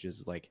that it's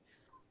just like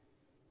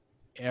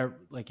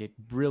it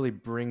really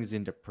brings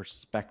into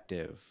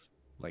perspective,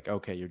 like,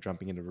 okay, you're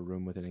jumping into a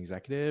room with an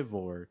executive,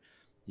 or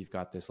you've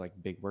got this like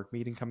big work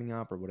meeting coming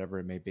up, or whatever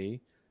it may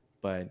be.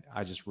 But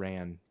I just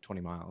ran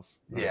 20 miles.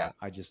 Yeah.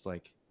 I just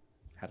like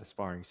had a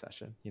sparring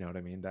session. You know what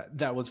I mean?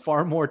 That was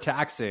far more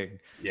taxing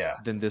Yeah.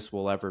 than this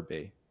will ever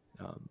be.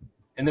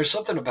 And there's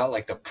something about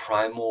like the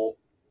primal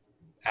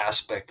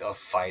aspect of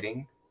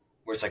fighting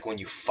where it's like when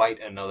you fight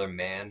another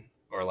man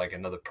or like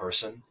another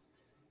person,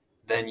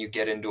 then you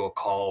get into a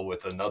call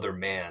with another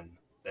man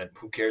that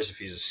who cares if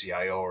he's a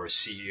CIO or a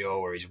CEO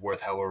or he's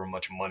worth however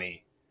much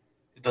money.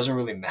 It doesn't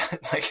really matter.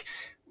 Like,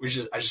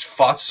 I just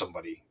fought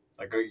somebody.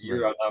 Like,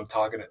 Right. I'm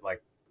talking it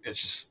like, it's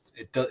just,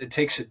 it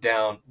takes it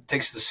down, it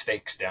takes the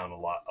stakes down a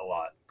lot.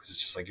 Cause it's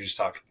just like, you're just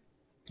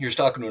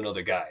talking to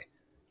another guy.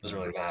 It doesn't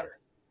really matter.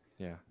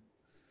 Yeah.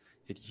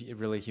 It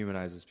really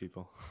humanizes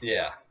people.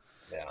 Yeah.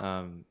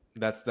 Yeah.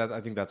 That's that.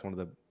 I think that's one of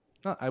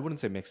the, I wouldn't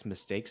say mixed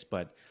mistakes,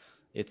 but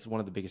it's one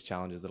of the biggest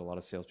challenges that a lot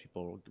of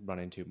salespeople run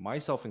into,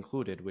 myself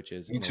included, which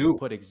is, Me we too.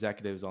 put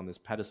executives on this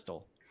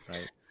pedestal,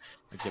 right?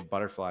 I get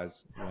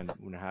butterflies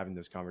when having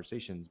those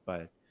conversations,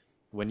 but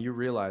when you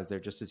realize they're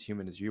just as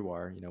human as you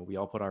are, we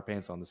all put our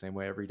pants on the same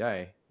way every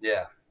day.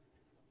 Yeah.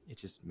 It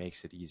just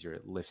makes it easier.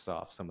 It lifts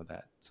off some of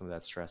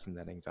that stress and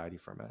that anxiety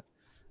from it.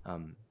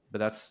 But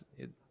that's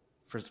it.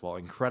 First of all,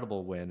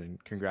 incredible win,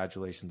 and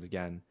congratulations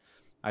again.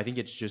 I think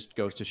it just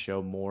goes to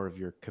show more of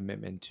your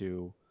commitment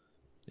to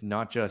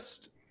not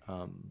just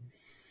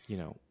you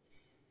know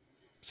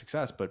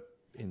success, but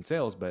in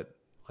sales, but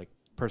like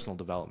personal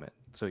development.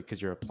 So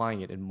because you're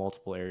applying it in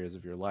multiple areas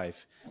of your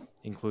life,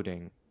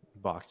 including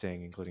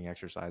boxing, including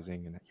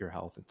exercising and your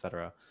health,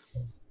 etc.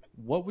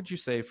 What would you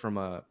say from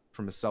a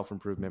self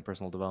improvement,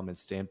 personal development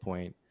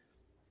standpoint?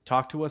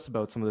 Talk to us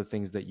about some of the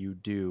things that you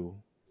do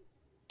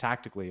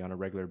tactically on a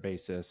regular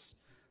basis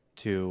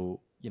to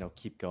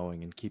keep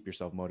going and keep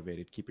yourself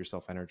motivated, keep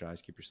yourself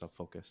energized, keep yourself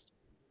focused.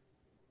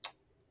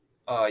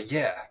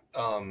 Yeah.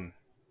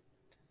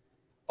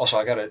 Also,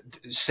 I gotta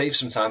save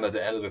some time at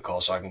the end of the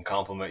call so I can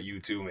compliment you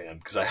too, man.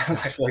 Because I,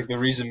 I feel like the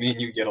reason me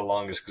and you get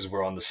along is because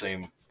we're on the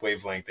same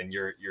wavelength, and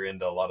you're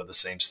into a lot of the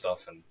same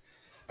stuff. And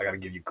I gotta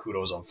give you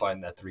kudos on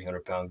fighting that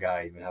 300-pound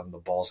guy, even having the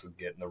balls to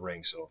get in the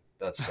ring. So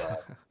that's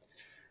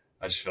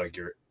I just feel like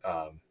you're.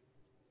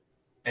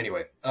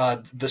 Anyway,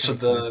 so Thanks, man.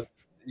 the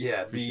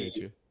yeah Appreciate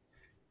you.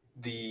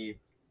 the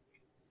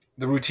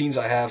the routines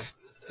I have.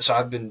 So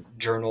I've been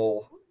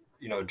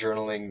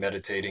journaling,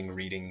 meditating,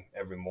 reading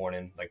every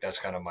morning. Like, that's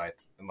kind of my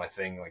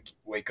thing. Like,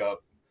 wake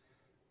up,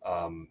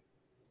 um,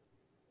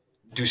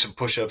 do some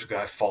push-ups because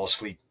I fall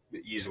asleep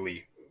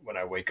easily when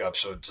I wake up.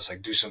 So just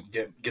like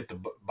get the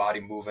body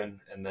moving,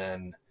 and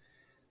then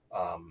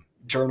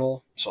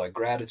journal. So like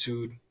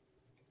gratitude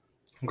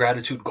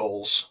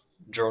goals,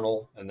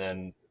 journal, and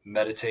then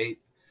meditate.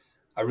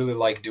 I really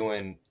like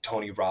doing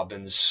Tony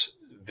Robbins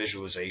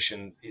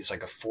visualization. It's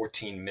like a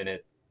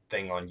 14-minute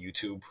thing on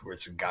YouTube where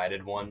it's a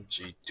guided one.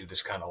 So you do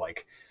this kind of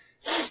like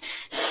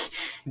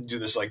do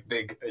this like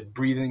big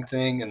breathing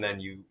thing, and then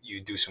you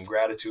do some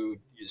gratitude.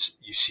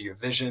 You see your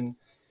vision,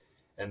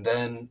 and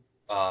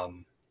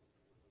um,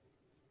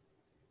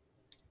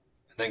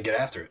 then get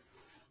after it.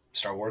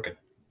 Start working.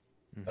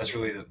 Mm-hmm.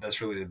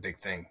 That's really the big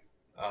thing.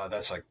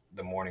 That's like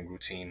the morning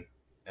routine,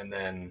 and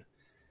then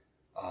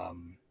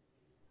um,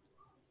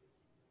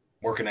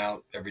 working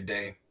out every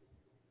day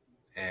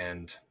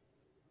and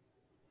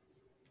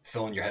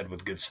filling your head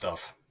with good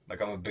stuff.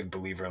 Like, I'm a big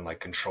believer in like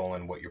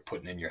controlling what you're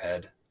putting in your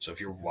head. So if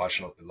you're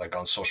watching like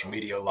on social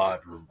media a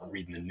lot or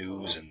reading the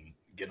news and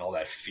getting all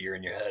that fear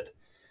in your head,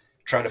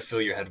 try to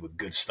fill your head with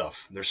good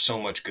stuff. There's so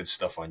much good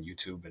stuff on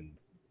YouTube and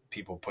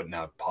people putting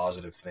out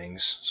positive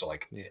things. So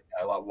like Yeah.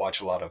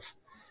 watch a lot of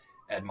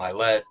Ed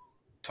Milet,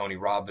 Tony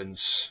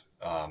Robbins,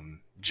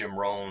 Jim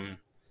Rohn,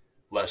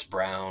 Les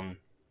Brown,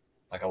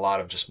 like a lot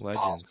of just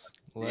positive.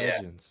 Legends. Yeah,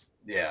 Legends.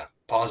 yeah,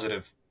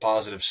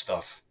 positive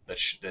stuff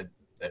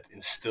that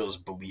instills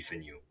belief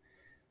in you.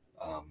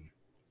 Um,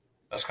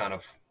 that's kind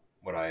of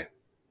what I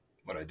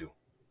do.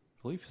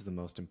 Belief is the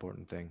most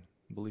important thing.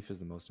 Belief is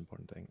the most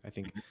important thing. I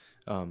think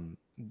um,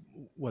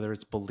 whether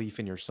it's belief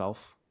in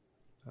yourself,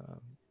 uh,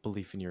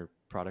 belief in your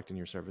product and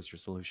your service, your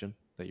solution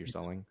that you're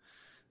selling,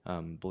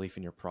 belief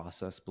in your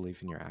process,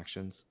 belief in your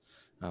actions.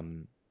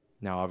 Um,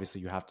 Now,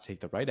 obviously, you have to take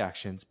the right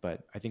actions,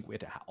 but I think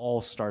it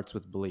all starts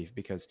with belief,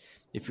 because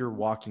if you're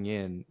walking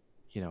in,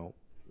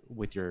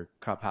 with your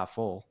cup half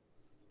full,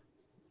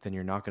 then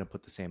you're not going to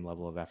put the same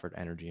level of effort,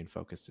 energy, and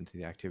focus into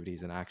the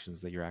activities and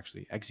actions that you're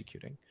actually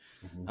executing.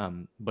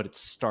 But it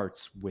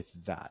starts with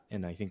that.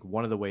 And I think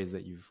one of the ways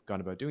that you've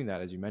gone about doing that,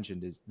 as you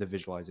mentioned, is the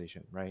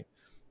visualization, right?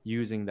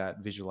 Using that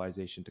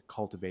visualization to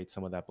cultivate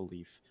some of that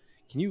belief.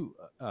 Can you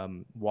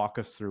walk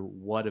us through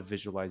what a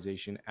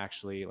visualization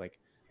actually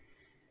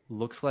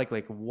looks like?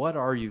 Like, what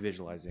are you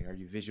visualizing? Are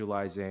you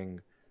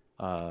visualizing,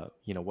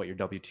 what your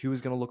W-2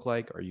 is going to look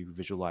like? Are you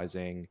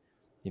visualizing,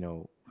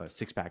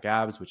 six-pack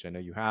abs, which I know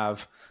you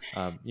have?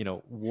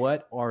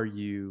 What are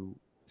you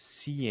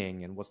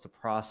seeing, and what's the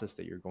process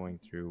that you're going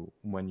through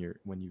when you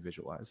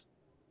visualize?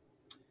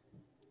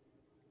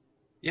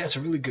 Yeah, that's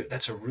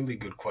a really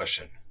good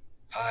question.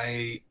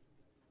 I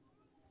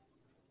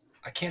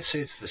can't say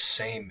it's the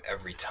same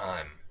every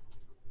time.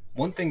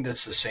 One thing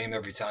that's the same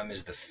every time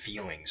is the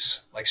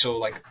feelings.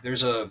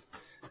 There's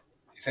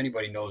if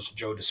anybody knows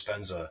Joe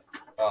Dispenza,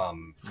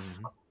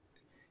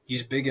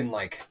 he's big in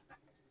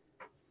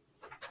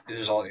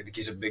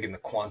he's a big in the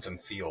quantum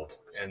field,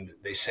 and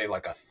they say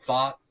like a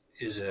thought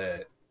is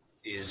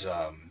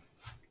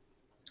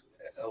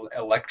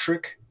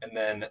electric, and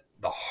then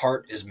the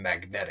heart is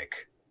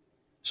magnetic.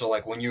 So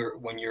like when you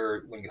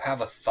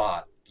have a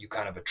thought, you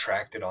kind of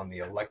attract it on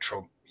the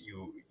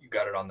you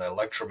got it on the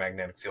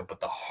electromagnetic field, but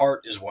the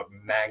heart is what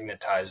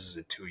magnetizes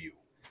it to you.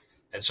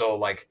 And so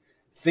like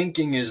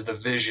thinking is the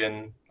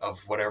vision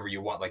of whatever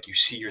you want. Like you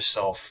see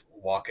yourself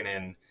walking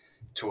in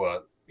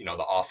to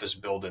the office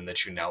building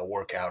that you now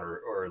work out,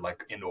 or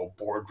like into a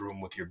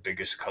boardroom with your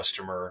biggest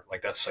customer.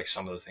 Like that's like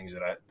some of the things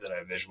that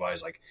I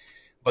visualize. Like,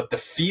 but the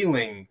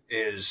feeling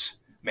is,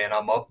 man,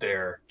 I'm up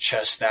there,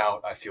 chest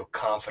out. I feel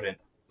confident.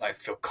 I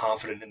feel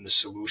confident in the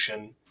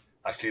solution.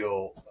 I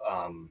feel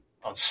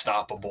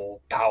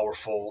unstoppable,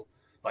 powerful.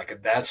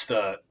 Like that's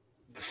the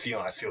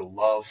feeling. I feel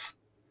love.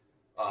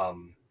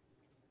 Um,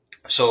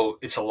 so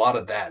it's a lot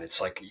of that.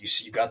 It's like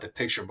you got the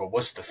picture, but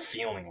what's the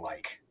feeling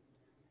like?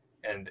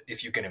 And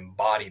if you can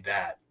embody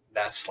that,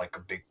 that's like a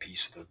big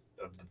piece of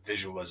the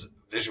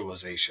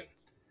visualization.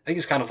 I think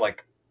it's kind of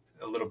like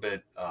a little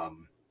bit.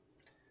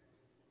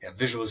 Yeah,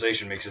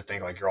 visualization makes it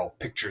think like you're all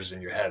pictures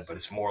in your head, but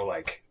it's more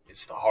like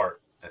it's the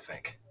heart, I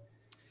think.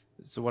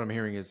 So what I'm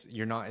hearing is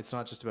it's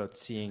not just about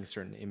seeing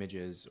certain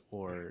images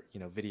or,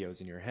 videos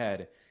in your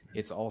head.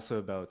 It's also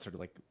about sort of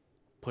like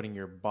putting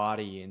your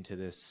body into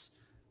this.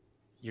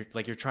 You're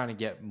trying to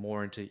get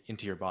more into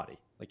your body.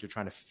 Like you're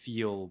trying to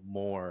feel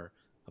more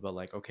about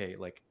like, okay,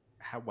 like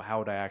how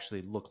would I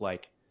actually look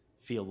like,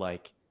 feel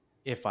like,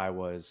 if I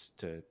was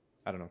to,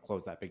 I don't know,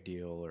 close that big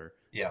deal or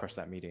Yeah. crush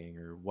that meeting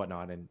or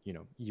whatnot. And,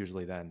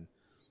 usually then,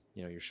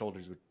 your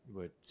shoulders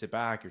would sit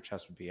back, your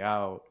chest would be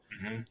out,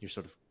 Mm-hmm. you're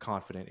sort of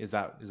confident. Is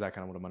that kind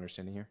of what I'm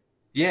understanding here?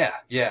 Yeah,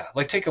 yeah.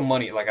 Like take a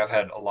money. Like I've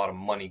had a lot of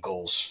money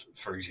goals,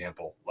 for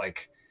example.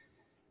 Like,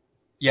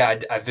 yeah,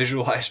 I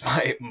visualize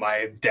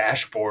my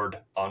dashboard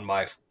on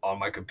my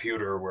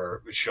computer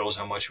where it shows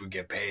how much we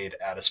get paid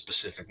at a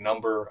specific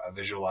number. I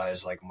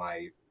visualize like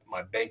my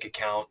bank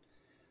account,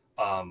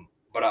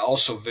 but I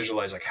also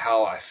visualize like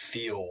how I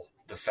feel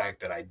the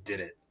fact that I did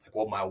it, like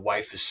what my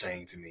wife is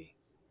saying to me,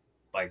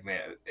 like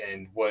man,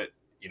 and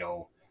you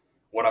know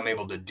what I'm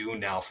able to do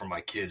now for my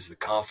kids, the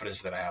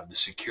confidence that I have, the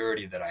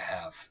security that I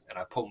have, and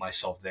I put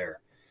myself there.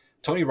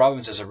 Tony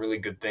Robbins has a really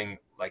good thing.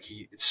 Like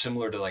it's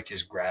similar to like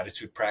his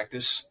gratitude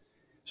practice.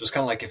 So it's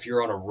kind of like if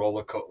you're like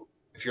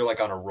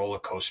on a roller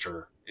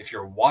coaster, if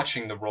you're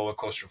watching the roller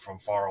coaster from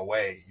far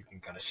away, you can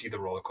kind of see the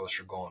roller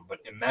coaster going. But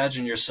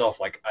imagine yourself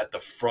like at the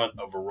front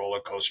of a roller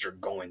coaster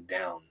going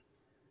down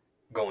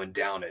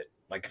it.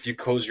 Like if you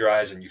close your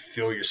eyes and you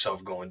feel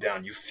yourself going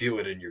down, you feel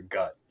it in your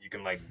gut. You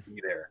can like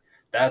be there.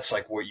 That's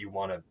like what you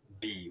want to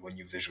be when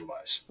you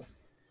visualize.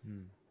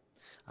 Hmm.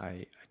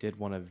 I did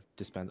one of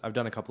I've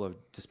done a couple of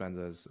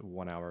Dispenza's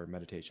 1 hour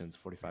meditations,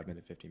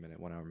 45-minute, 50-minute,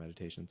 1 hour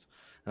meditations.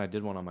 And I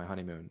did one on my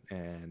honeymoon,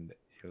 and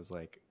it was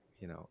like,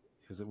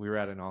 we were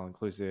at an all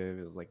inclusive,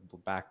 it was like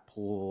back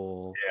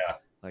pool, Yeah.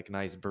 like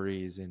nice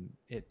breeze. And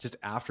it just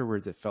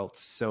afterwards, it felt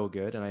so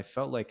good. And I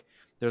felt like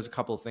there was a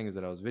couple of things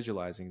that I was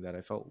visualizing that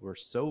I felt were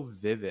so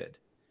vivid.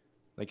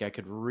 Like I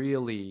could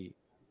really,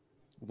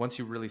 once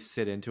you really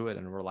sit into it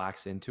and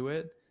relax into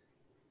it,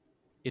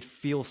 it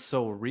feels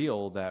so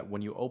real that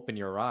when you open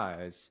your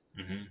eyes,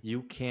 Mm-hmm.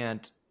 you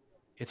can't,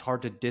 it's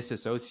hard to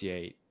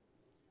disassociate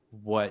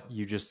what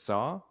you just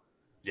saw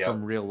Yeah.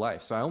 from real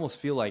life. So I almost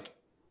feel like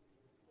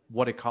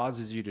what it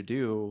causes you to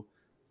do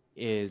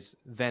is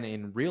then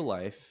in real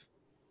life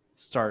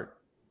start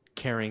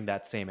carrying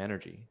that same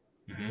energy,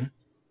 Mm-hmm.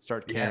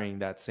 start Yeah. carrying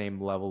that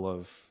same level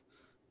of,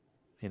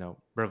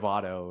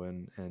 bravado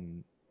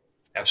and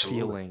Absolutely.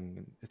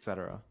 feeling,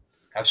 etc.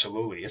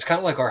 Absolutely. It's kind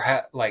of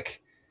like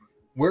like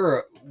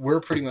we're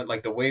pretty much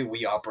like the way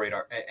we operate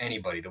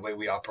the way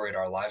we operate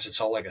our lives.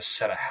 It's all like a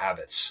set of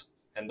habits,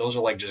 and those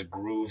are like just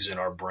grooves in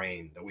our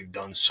brain that we've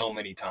done so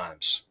many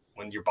times.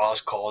 When your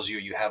boss calls you,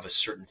 you have a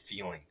certain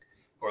feeling.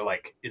 or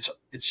like it's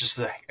just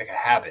like a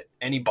habit.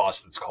 Any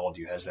boss that's called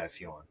you has that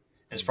feeling.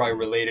 And it's probably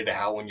related to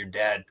how when your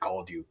dad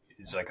called you,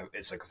 it's like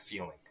a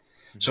feeling.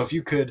 So if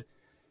you could,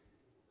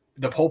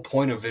 the whole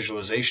point of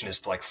visualization is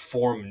to like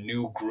form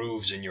new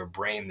grooves in your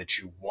brain that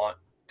you want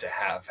to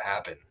have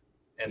happen,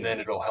 and then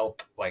it'll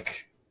help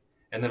like,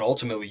 and then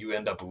ultimately you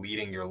end up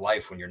leading your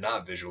life when you're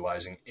not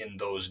visualizing in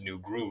those new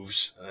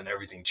grooves, and then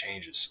everything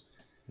changes.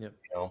 Yep.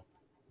 You know,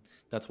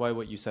 That's why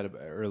what you said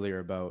earlier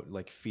about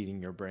like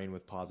feeding your brain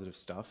with positive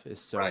stuff is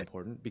so right?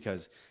 important,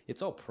 because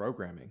it's all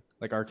programming.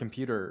 Like our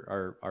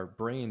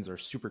brains are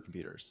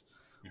supercomputers,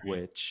 Mm-hmm.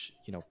 which,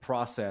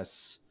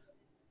 process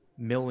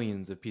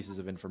millions of pieces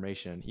of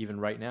information. Even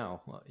right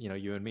now,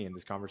 you and me in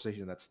this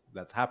conversation,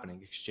 that's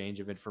happening,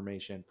 exchange of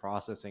information,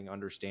 processing,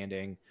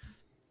 understanding.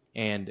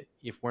 And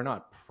if we're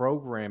not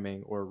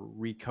programming or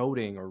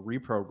recoding or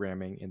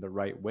reprogramming in the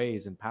right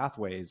ways and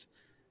pathways,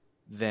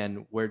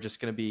 then we're going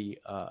to be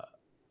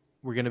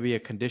a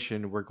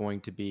condition. We're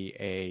going to be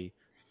a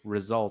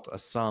result, a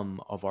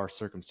sum of our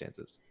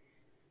circumstances,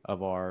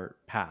 of our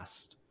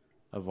past,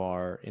 of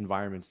our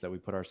environments that we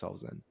put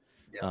ourselves in.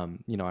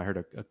 Yep. I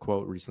heard a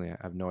quote recently. I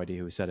have no idea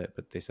who said it,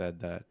 but they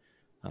said that,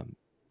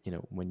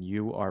 when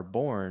you are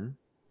born,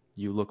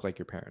 you look like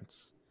your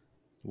parents.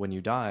 When you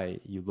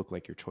die, you look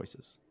like your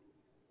choices.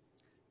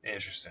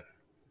 Interesting.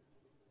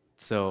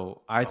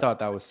 So I thought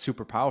that was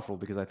super powerful,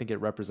 because I think it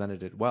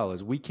represented it well.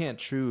 As we can't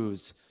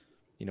choose,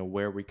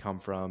 where we come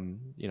from,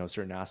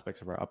 certain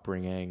aspects of our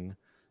upbringing,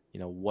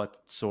 what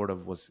sort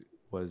of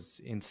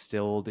was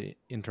instilled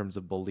in terms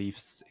of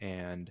beliefs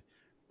and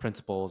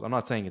principles. I'm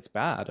not saying it's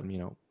bad.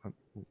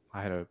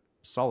 I had a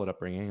solid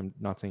upbringing. I'm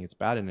not saying it's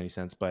bad in any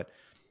sense, but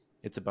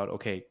it's about,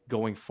 okay,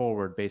 going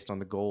forward based on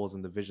the goals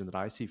and the vision that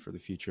I see for the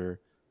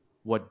future,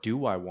 what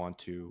do I want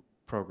to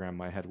program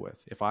my head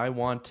with? If I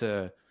want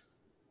to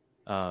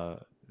uh,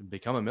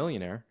 become a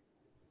millionaire,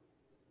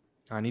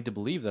 I need to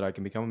believe that I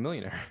can become a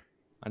millionaire.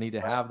 I need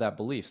to have that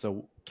belief.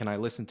 So can I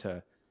listen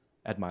to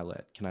Ed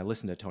Milet? Can I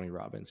listen to Tony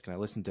Robbins? Can I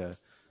listen to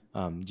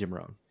Jim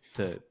Rohn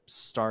to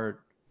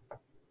start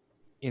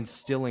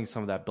instilling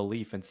some of that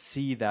belief and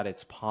see that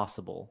it's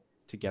possible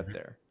to get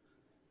there?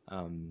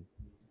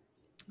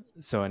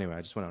 So anyway,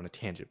 I just went on a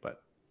tangent,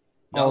 but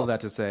all No. of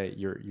that to say,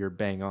 you're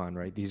bang on,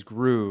 right? These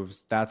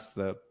grooves, that's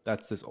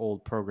this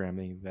old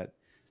programming that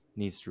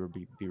needs to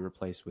be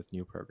replaced with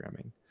new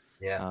programming.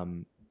 Yeah.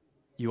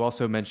 You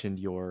also mentioned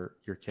your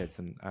kids,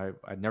 and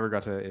I never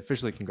got to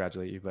officially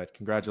congratulate you, but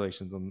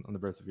congratulations on the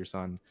birth of your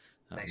son.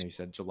 I Thanks. know you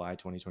said July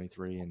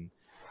 2023, and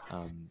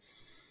um,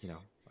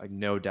 like,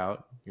 no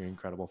doubt you're an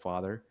incredible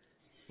father.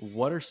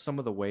 What are some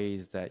of the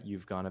ways that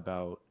you've gone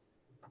about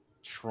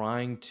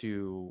trying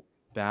to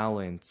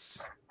balance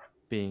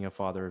being a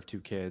father of two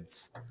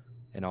kids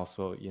and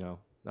also,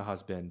 the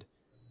husband,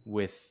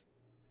 with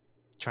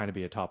trying to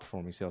be a top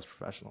performing sales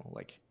professional?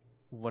 Like,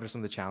 what are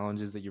some of the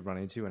challenges that you run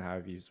into, and how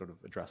have you sort of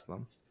addressed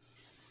them?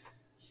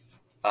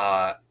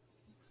 Uh,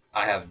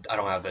 I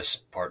don't have this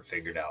part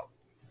figured out.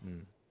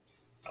 Mm.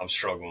 I'm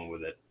struggling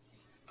with it.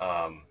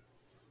 Um,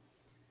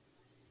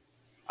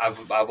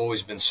 I've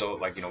always been so,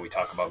 like, we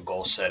talk about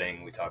goal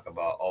setting, we talk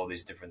about all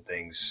these different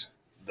things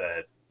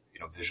that,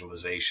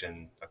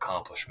 visualization,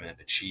 accomplishment,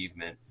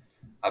 achievement.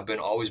 I've been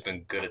always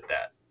been good at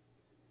that,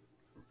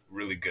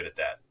 really good at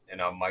that.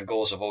 And my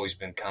goals have always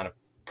been kind of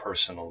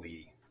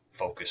personally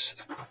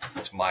focused.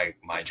 It's my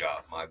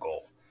job, my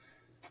goal.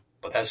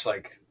 But that's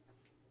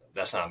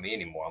not me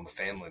anymore. I'm a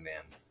family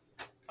man.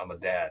 I'm a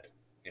dad.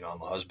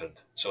 I'm a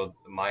husband. So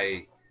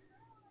my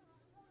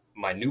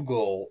new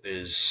goal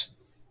is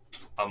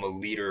I'm a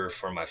leader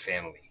for my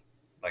family.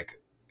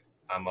 Like,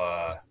 I'm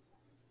a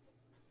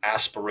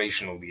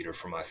aspirational leader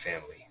for my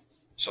family.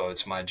 So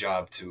it's my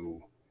job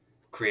to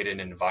create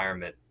an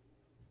environment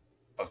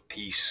of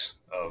peace,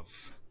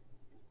 of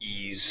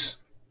ease,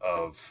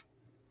 of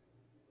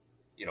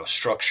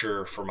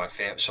structure for my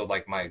family. So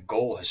like my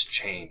goal has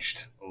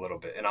changed a little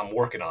bit, and I'm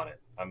working on it.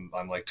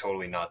 I'm like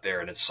totally not there,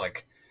 and it's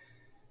like,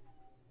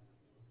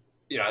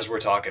 as we're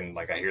talking,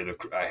 like I hear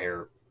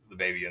the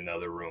baby in the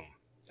other room,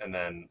 and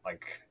then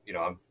like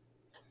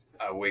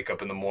I wake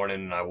up in the morning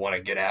and I want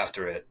to get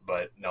after it,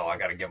 but no, I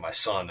got to get my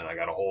son and I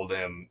got to hold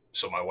him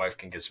so my wife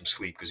can get some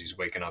sleep because he's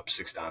waking up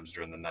 6 times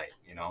during the night.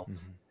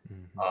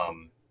 Mm-hmm.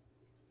 Mm-hmm.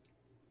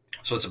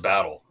 So it's a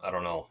battle. I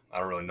don't know. I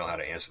don't really know how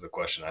to answer the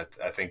question.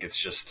 I think it's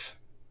just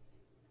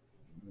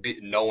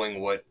knowing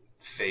what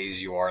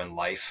phase you are in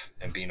life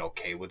and being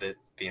okay with it,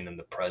 being in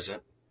the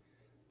present,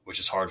 which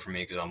is hard for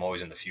me because I'm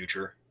always in the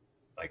future,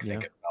 like Yeah.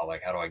 thinking about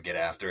like how do I get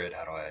after it?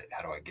 How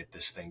do I get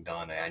this thing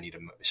done? I need to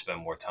spend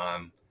more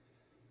time.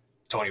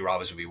 Tony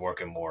Robbins would be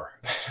working more,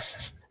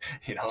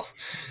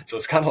 So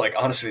it's kind of like,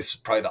 honestly, it's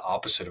probably the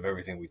opposite of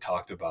everything we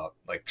talked about.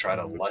 Like, try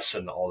to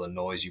lessen all the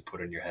noise you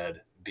put in your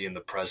head, be in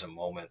the present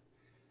moment,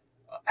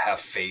 have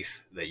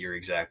faith that you're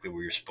exactly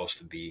where you're supposed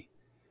to be,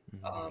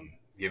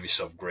 give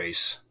yourself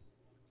grace,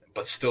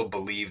 but still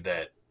believe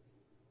that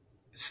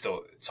it's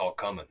all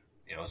coming.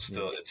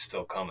 It's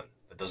still coming.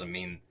 It doesn't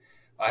mean.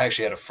 I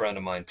actually had a friend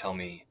of mine tell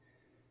me,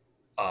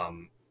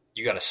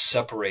 you got to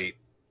separate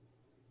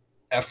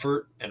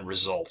effort and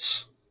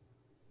results.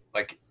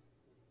 Like,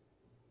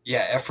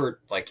 yeah,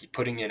 effort, like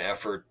putting in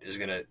effort is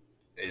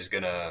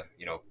gonna,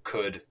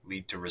 could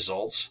lead to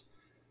results.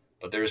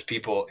 But there's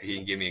people, he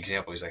can give me an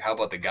example. He's like, how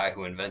about the guy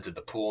who invented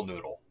the pool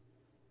noodle?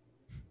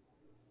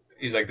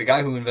 He's like, the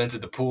guy who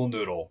invented the pool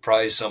noodle,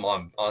 probably some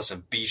on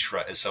some beach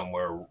right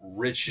somewhere,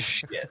 rich as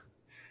shit.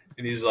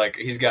 And he's like,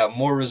 he's got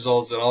more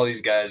results than all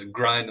these guys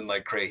grinding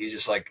like crazy.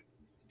 He's like,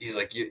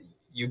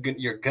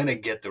 you're gonna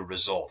get the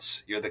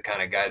results. You're the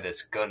kind of guy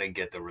that's gonna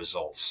get the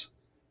results.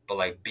 But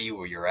like, be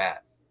where you're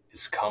at.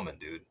 It's coming,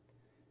 dude.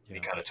 And he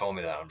kind of told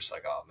me that. I'm just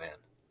like, oh man,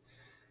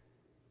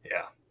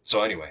 yeah.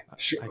 So anyway, I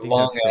think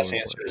long that's so ass answer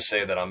important. to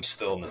say that I'm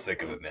still in the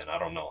thick of it, man. I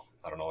don't know.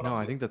 I don't know what No, I'm I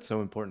doing. think that's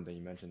so important that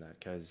you mentioned that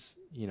because,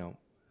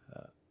 uh,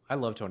 I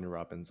love Tony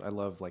Robbins. I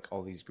love like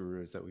all these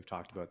gurus that we've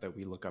talked about that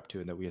we look up to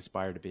and that we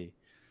aspire to be.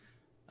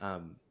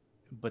 Um,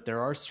 but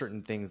there are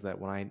certain things that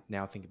when I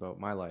now think about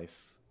my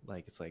life,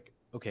 like it's like,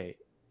 okay,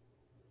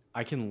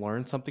 I can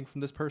learn something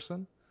from this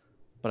person,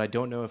 but I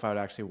don't know if I would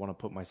actually want to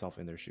put myself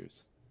in their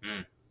shoes.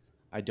 Mm,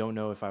 I don't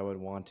know if I would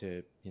want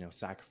to,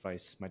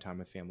 sacrifice my time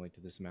with family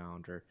to this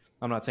amount, or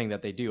I'm not saying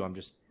that they do. I'm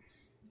just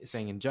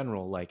saying in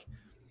general, like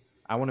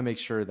I want to make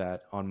sure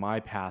that on my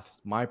path,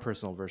 my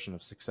personal version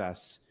of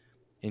success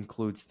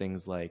includes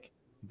things like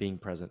being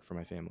present for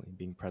my family,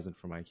 being present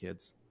for my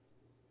kids,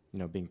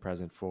 being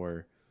present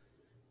for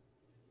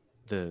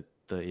the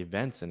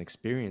events and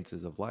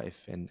experiences of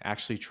life and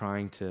actually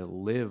trying to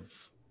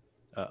live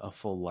a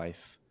full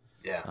life,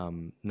 yeah,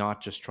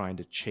 not just trying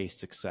to chase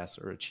success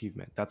or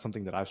achievement. That's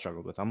something that I've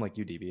struggled with. I'm like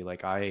you, DB.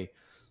 Like I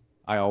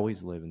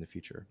always live in the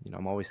future.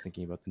 I'm always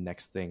thinking about the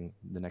next thing,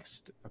 the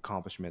next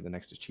accomplishment, the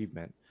next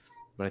achievement.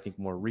 But I think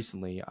more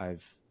recently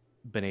I've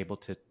been able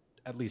to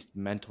at least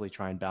mentally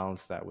try and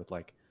balance that with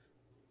like,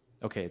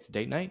 okay, it's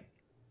date night.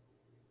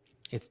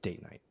 It's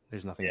date night.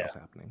 There's nothing yeah, else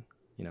happening,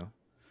 you know?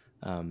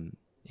 Um,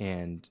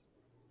 and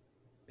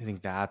I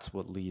think that's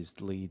what leads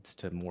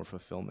to more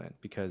fulfillment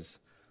because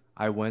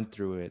I went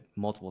through it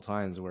multiple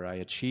times where I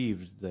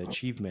achieved the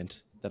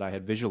achievement that I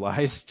had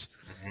visualized,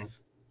 hmm,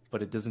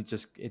 but it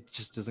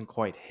just doesn't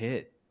quite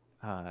hit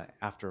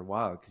after a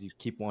while because you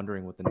keep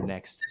wondering what the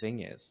next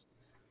thing is.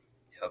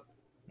 yep,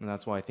 And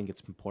that's why I think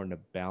it's important to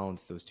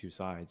balance those two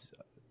sides.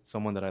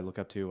 Someone that I look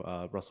up to,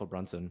 Russell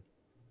Brunson,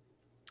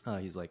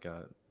 he's like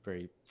a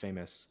very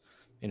famous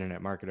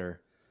internet marketer,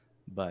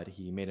 but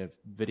he made a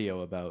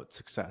video about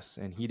success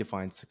and he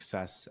defines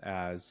success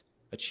as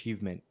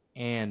achievement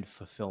and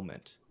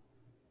fulfillment.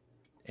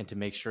 And to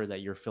make sure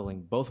that you're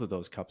filling both of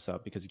those cups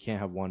up because you can't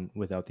have one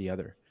without the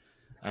other.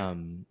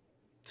 Um,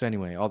 so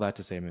anyway, all that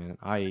to say, man,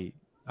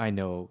 I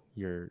know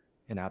you're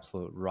an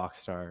absolute rock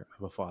star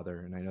of a father,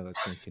 and I know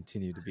that's going to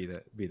continue to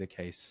be the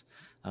case.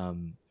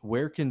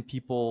 Where can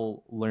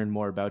people learn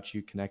more about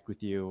you, connect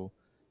with you,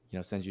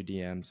 send you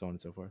DMs, so on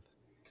and so forth?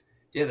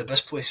 yeah. The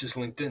best place is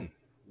LinkedIn,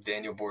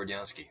 Daniel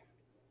Borodansky.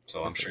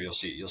 So I'm sure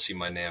Perfect. you'll see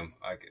my name.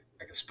 I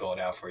could spell it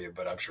out for you,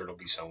 but I'm sure it'll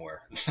be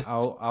somewhere.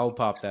 I'll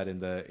pop that in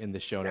the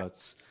show Yeah.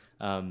 notes.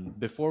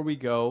 Before we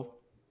go,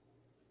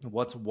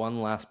 what's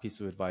one last piece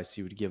of advice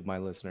you would give my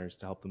listeners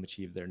to help them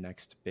achieve their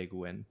next big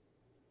win?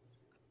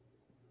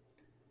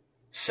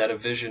 Set a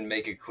vision,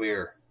 make it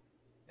clear,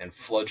 and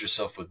flood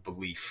yourself with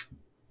belief.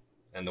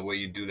 And the way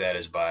you do that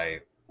is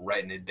by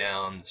writing it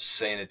down,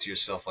 saying it to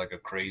yourself like a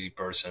crazy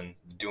person,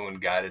 doing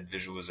guided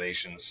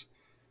visualizations,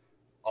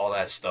 all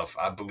that stuff.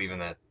 I believe in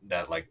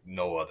that like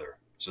no other.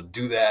 So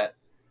do that.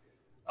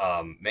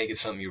 Make it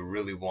something you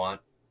really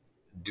want.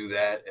 Do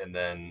that, and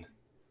then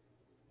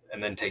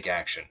take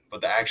action.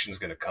 But the action's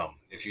going to come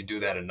if you do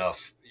that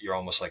enough. You're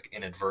almost like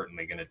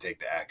inadvertently going to take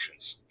the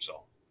actions.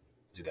 So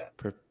do that.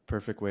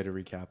 Perfect way to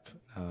recap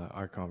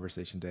our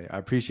conversation today. I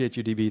appreciate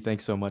you, DB.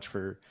 Thanks so much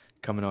for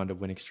coming on to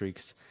Winning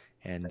Streaks,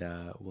 and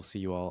we'll see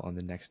you all on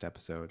the next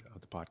episode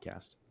of the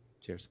podcast.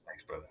 Cheers.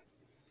 Thanks, brother.